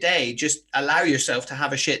a shit day, just allow yourself to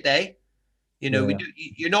have a shit day.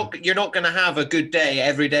 You're not going to have a good day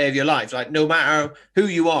every day of your life, like no matter who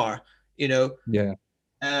you are. So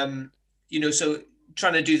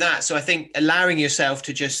trying to do that. So I think allowing yourself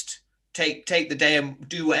to just take the day and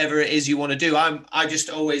do whatever it is you want to do. I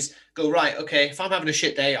just always go, right, okay, if I'm having a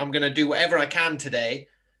shit day, I'm going to do whatever I can today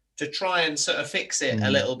to try and sort of fix it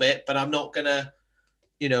a little bit, but I'm not going to,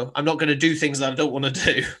 I'm not going to do things that I don't want to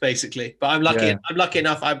do, basically. But I'm lucky. I'm lucky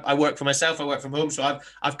enough. I work for myself. I work from home, so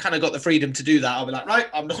I've kind of got the freedom to do that. I'll be like, right,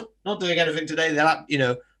 I'm not doing anything today.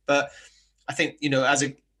 But I think,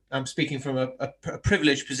 I'm speaking from a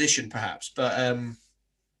privileged position, perhaps, but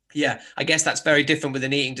I guess that's very different with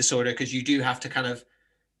an eating disorder, because you do have to kind of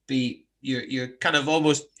you're kind of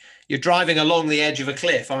almost, you're driving along the edge of a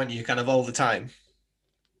cliff, aren't you, kind of all the time?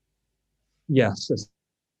 Yes,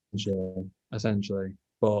 essentially.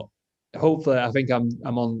 But hopefully, I think I'm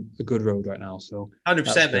on a good road right now. So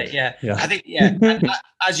 100%, mate. Yeah. I think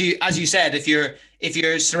as you said, if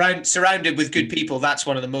you're surrounded with good people, that's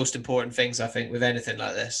one of the most important things, I think, with anything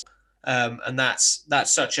like this. And that's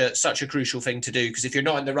such a crucial thing to do, because if you're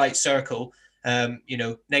not in the right circle,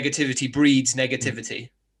 negativity breeds negativity.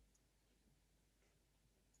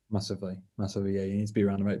 Massively. Yeah, you need to be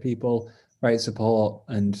around the right people, right support,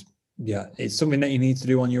 and it's something that you need to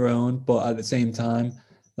do on your own, but at the same time,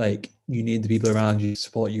 like, you need the people around you to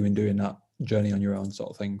support you in doing that journey on your own, sort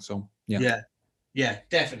of thing. So yeah,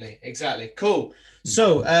 definitely, exactly. Cool.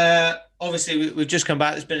 So obviously we've just come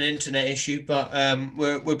back. There's been an internet issue, but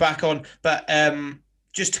we're back on. But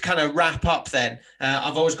just to kind of wrap up, then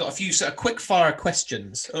I've always got a few sort of quick fire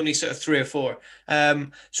questions, only sort of 3 or 4.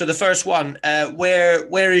 So the first one,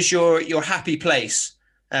 where is your happy place?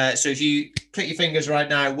 So if you click your fingers right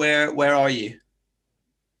now, where are you?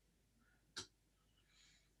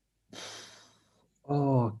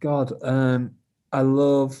 Oh God, I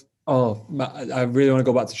love. I really want to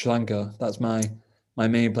go back to Sri Lanka. That's my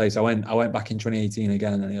main place. I went back in 2018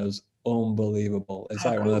 again, and it was unbelievable. It's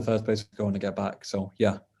like one of the first places going to get back. So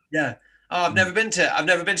yeah. Oh, I've never been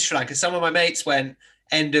to Sri Lanka. Some of my mates went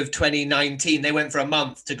end of 2019. They went for a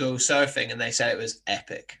month to go surfing, and they said it was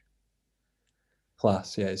epic.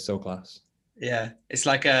 Class, yeah, it's so class. Yeah, it's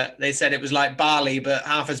like they said it was like Bali, but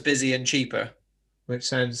half as busy and cheaper, which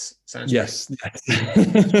sounds yes.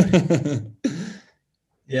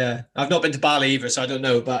 Yeah, I've not been to Bali either, so I don't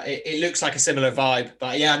know, but it looks like a similar vibe.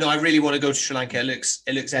 But yeah, no, I really want to go to Sri Lanka. It looks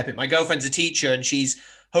epic. My girlfriend's a teacher, and she's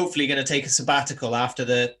hopefully going to take a sabbatical after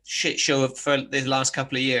the shit show for the last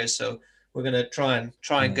couple of years. So we're going to try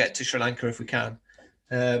and get to Sri Lanka if we can.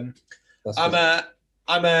 I'm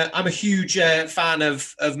a huge fan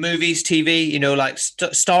of movies, TV. Like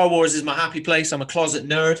Star Wars is my happy place. I'm a closet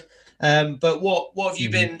nerd. But what have you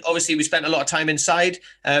been? Obviously, we spent a lot of time inside,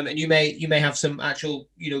 and you may have some actual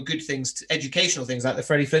good things, educational things like the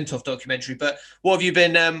Freddie Flintoff documentary. But what have you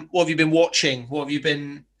been? What have you been watching? What have you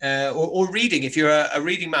been or reading? If you're a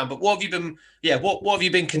reading man, but what have you been? Yeah, what have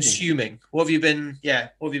you been consuming? What have you been? Yeah,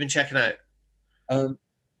 what have you been checking out?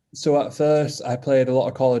 So at first, I played a lot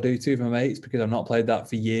of Call of Duty with my mates because I've not played that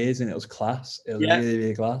for years, and it was class. It was really,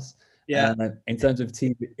 really class. Yeah. In terms of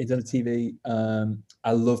TV,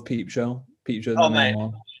 I love Peep Show. Peep Show is Oh, the main mate.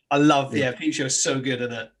 one. I love, Peep Show is so good,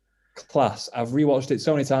 isn't it? Class. I've rewatched it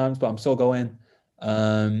so many times, but I'm still going.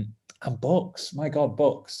 And books, my God,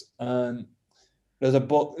 books. There's a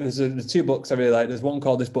book, there's two books I really like. There's one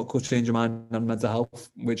called This Book Could Change Your Mind on Mental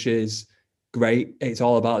Health, which is great. It's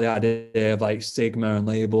all about the idea of like stigma and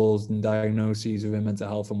labels and diagnoses within mental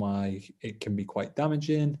health and why it can be quite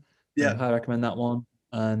damaging. Yeah. I recommend that one.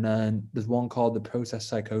 And then there's one called The Process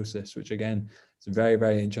Psychosis, which again, it's a very,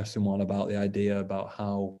 very interesting one about the idea about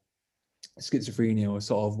how schizophrenia was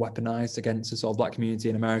sort of weaponized against the sort of Black community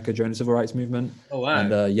in America during the civil rights movement. Oh, wow.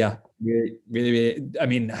 And really, I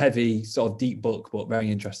mean, heavy, sort of deep book, but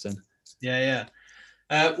very interesting. Yeah.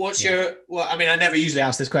 What's your? Well, I mean, I never usually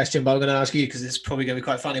ask this question, but I'm going to ask you because it's probably going to be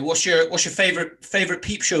quite funny. What's your favorite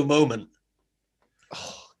Peep Show moment?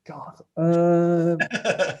 Oh God,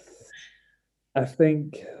 I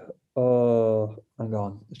think. Oh, hang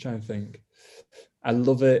on, let's try and think. I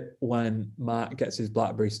love it when Matt gets his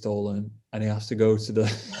BlackBerry stolen and he has to go to the.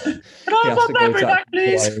 Can I have my BlackBerry back,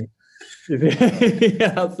 please?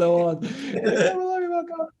 Yeah, that's the one.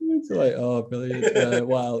 Like, oh, brilliant!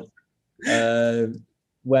 Wow.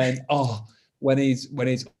 When he's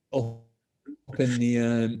up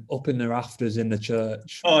in the rafters in the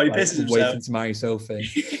church. Oh, he pisses himself. Waiting to marry Sophie.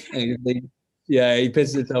 He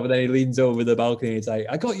pisses himself and then he leans over the balcony and he's like,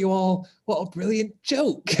 I got you all. What a brilliant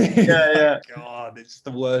joke. Yeah. God, it's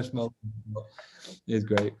the worst moment. It's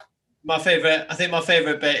great. I think my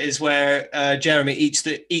favorite bit is where Jeremy eats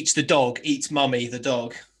the dog, eats Mummy, the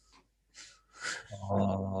dog.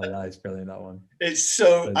 Oh, that is brilliant, that one. It's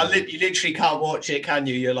so, you literally can't watch it, can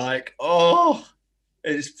you? You're like, oh,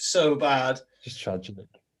 it's so bad. Just tragic.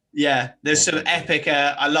 Yeah, there's some epic.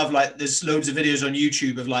 I love there's loads of videos on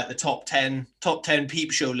YouTube of like the top 10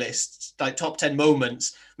 Peep Show lists, like top 10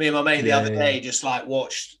 moments. Me and my mate the other day just like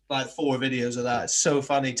watched like 4 videos of that. It's so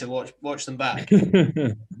funny to watch them back.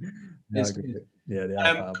 Cool.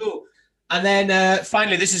 And then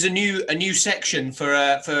finally, this is a new section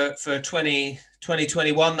for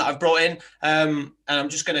 2021 that I've brought in, and I'm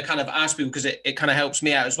just going to kind of ask people because it kind of helps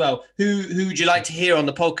me out as well. Who would you like to hear on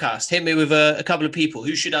the podcast? Hit me with a couple of people.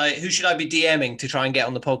 Who should I be DMing to try and get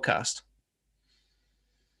on the podcast?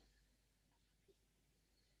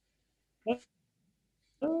 I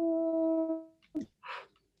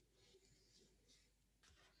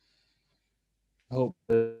hope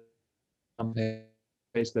the campaign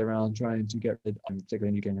basically around trying to get rid of,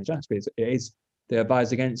 particularly in UK NHS, but it is, they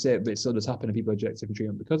advise against it, but it still does happen and people are rejected from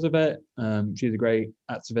treatment because of it. She's a great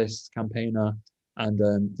activist, campaigner, and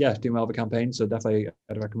doing well with the campaign, so definitely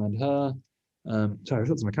I'd recommend her. Sorry, I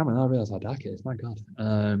looked at my camera and I realised how dark it is, my God.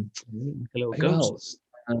 A little ghost.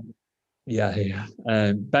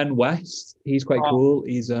 Ben West, he's quite cool.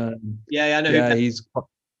 He's I know. He's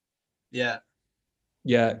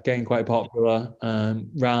getting quite popular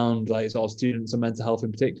around like sort of students and mental health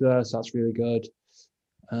in particular, so that's really good.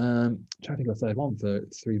 Trying to think of a third one for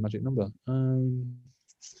 3 magic number.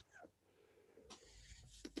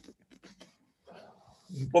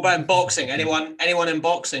 What about in boxing? Anyone in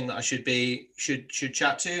boxing that I should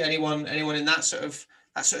chat to? Anyone in that sort of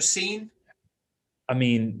scene? I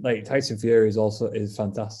mean, like Tyson Fury is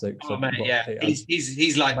fantastic. Oh man, yeah,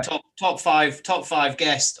 he's like top five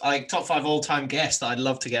guest, like top 5 all-time guest that I'd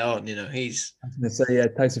love to get on. You know, he's. I was gonna say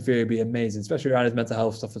Tyson Fury would be amazing, especially around his mental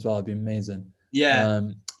health stuff as well. It'd be amazing. Yeah.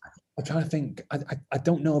 I'm trying to think. I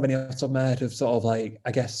don't know of any off the top of my head of sort of like,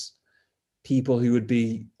 I guess, people who would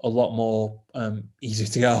be a lot more easy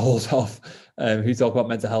to get a hold of who talk about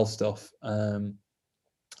mental health stuff.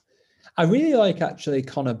 I really like actually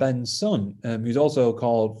Conor Benn's son, who's also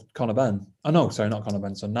called Conor Ben. Oh no, sorry, not Conor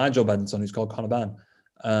Benn's son, Nigel Ben's son, who's called Conor Ben.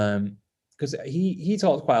 Because he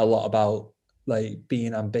talked quite a lot about like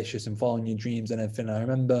being ambitious and following your dreams and everything. I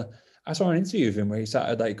remember I saw an interview of him where he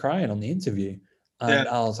started like crying on the interview. And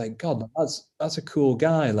I was like, God, that's a cool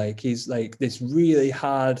guy. Like he's like this really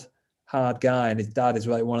hard guy, and his dad is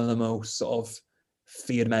like one of the most sort of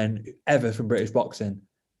feared men ever from British boxing.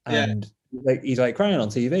 And like he's like crying on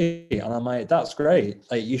TV, and I'm like, that's great.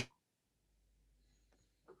 Like you should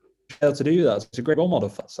be able to do that. It's a great role model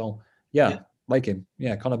for that. So like him.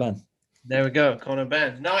 Yeah, Conor Ben. There we go, Conor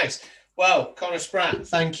Ben. Nice. Well, Conor Spratt,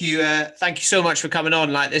 thank you so much for coming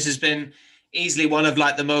on. Like this has been easily one of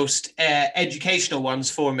like the most educational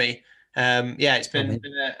ones for me. It's been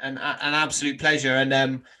an absolute pleasure,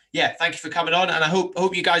 and thank you for coming on, and I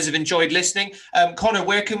hope you guys have enjoyed listening. Conor,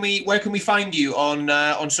 where can we find you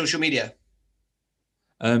on social media?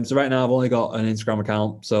 So right now I've only got an Instagram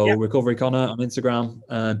account, so Recovery Conor on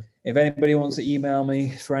Instagram. If anybody wants to email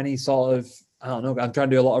me for any sort of, I don't know, I'm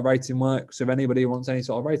trying to do a lot of writing work, so if anybody wants any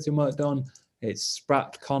sort of writing work done, it's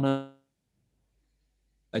Spratt Conor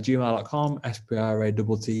Sprattconnor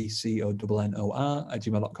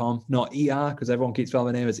 @gmail.com. Not ER, because everyone keeps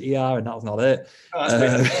spelling my name as ER, and that's not it. Oh,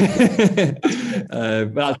 that's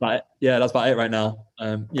But that's about it. Yeah, that's about it right now.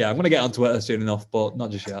 I'm going to get on Twitter soon enough, but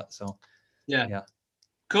not just yet. So, yeah.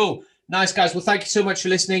 Cool. Nice, guys. Well, thank you so much for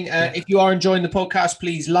listening. If you are enjoying the podcast,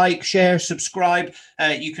 please like, share, subscribe.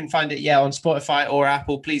 You can find it, on Spotify or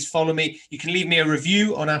Apple. Please follow me. You can leave me a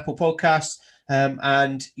review on Apple Podcasts,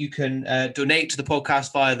 and you can donate to the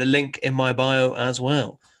podcast via the link in my bio as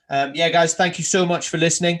well. Guys, thank you so much for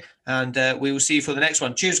listening, and we will see you for the next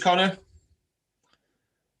one. Cheers, Connor.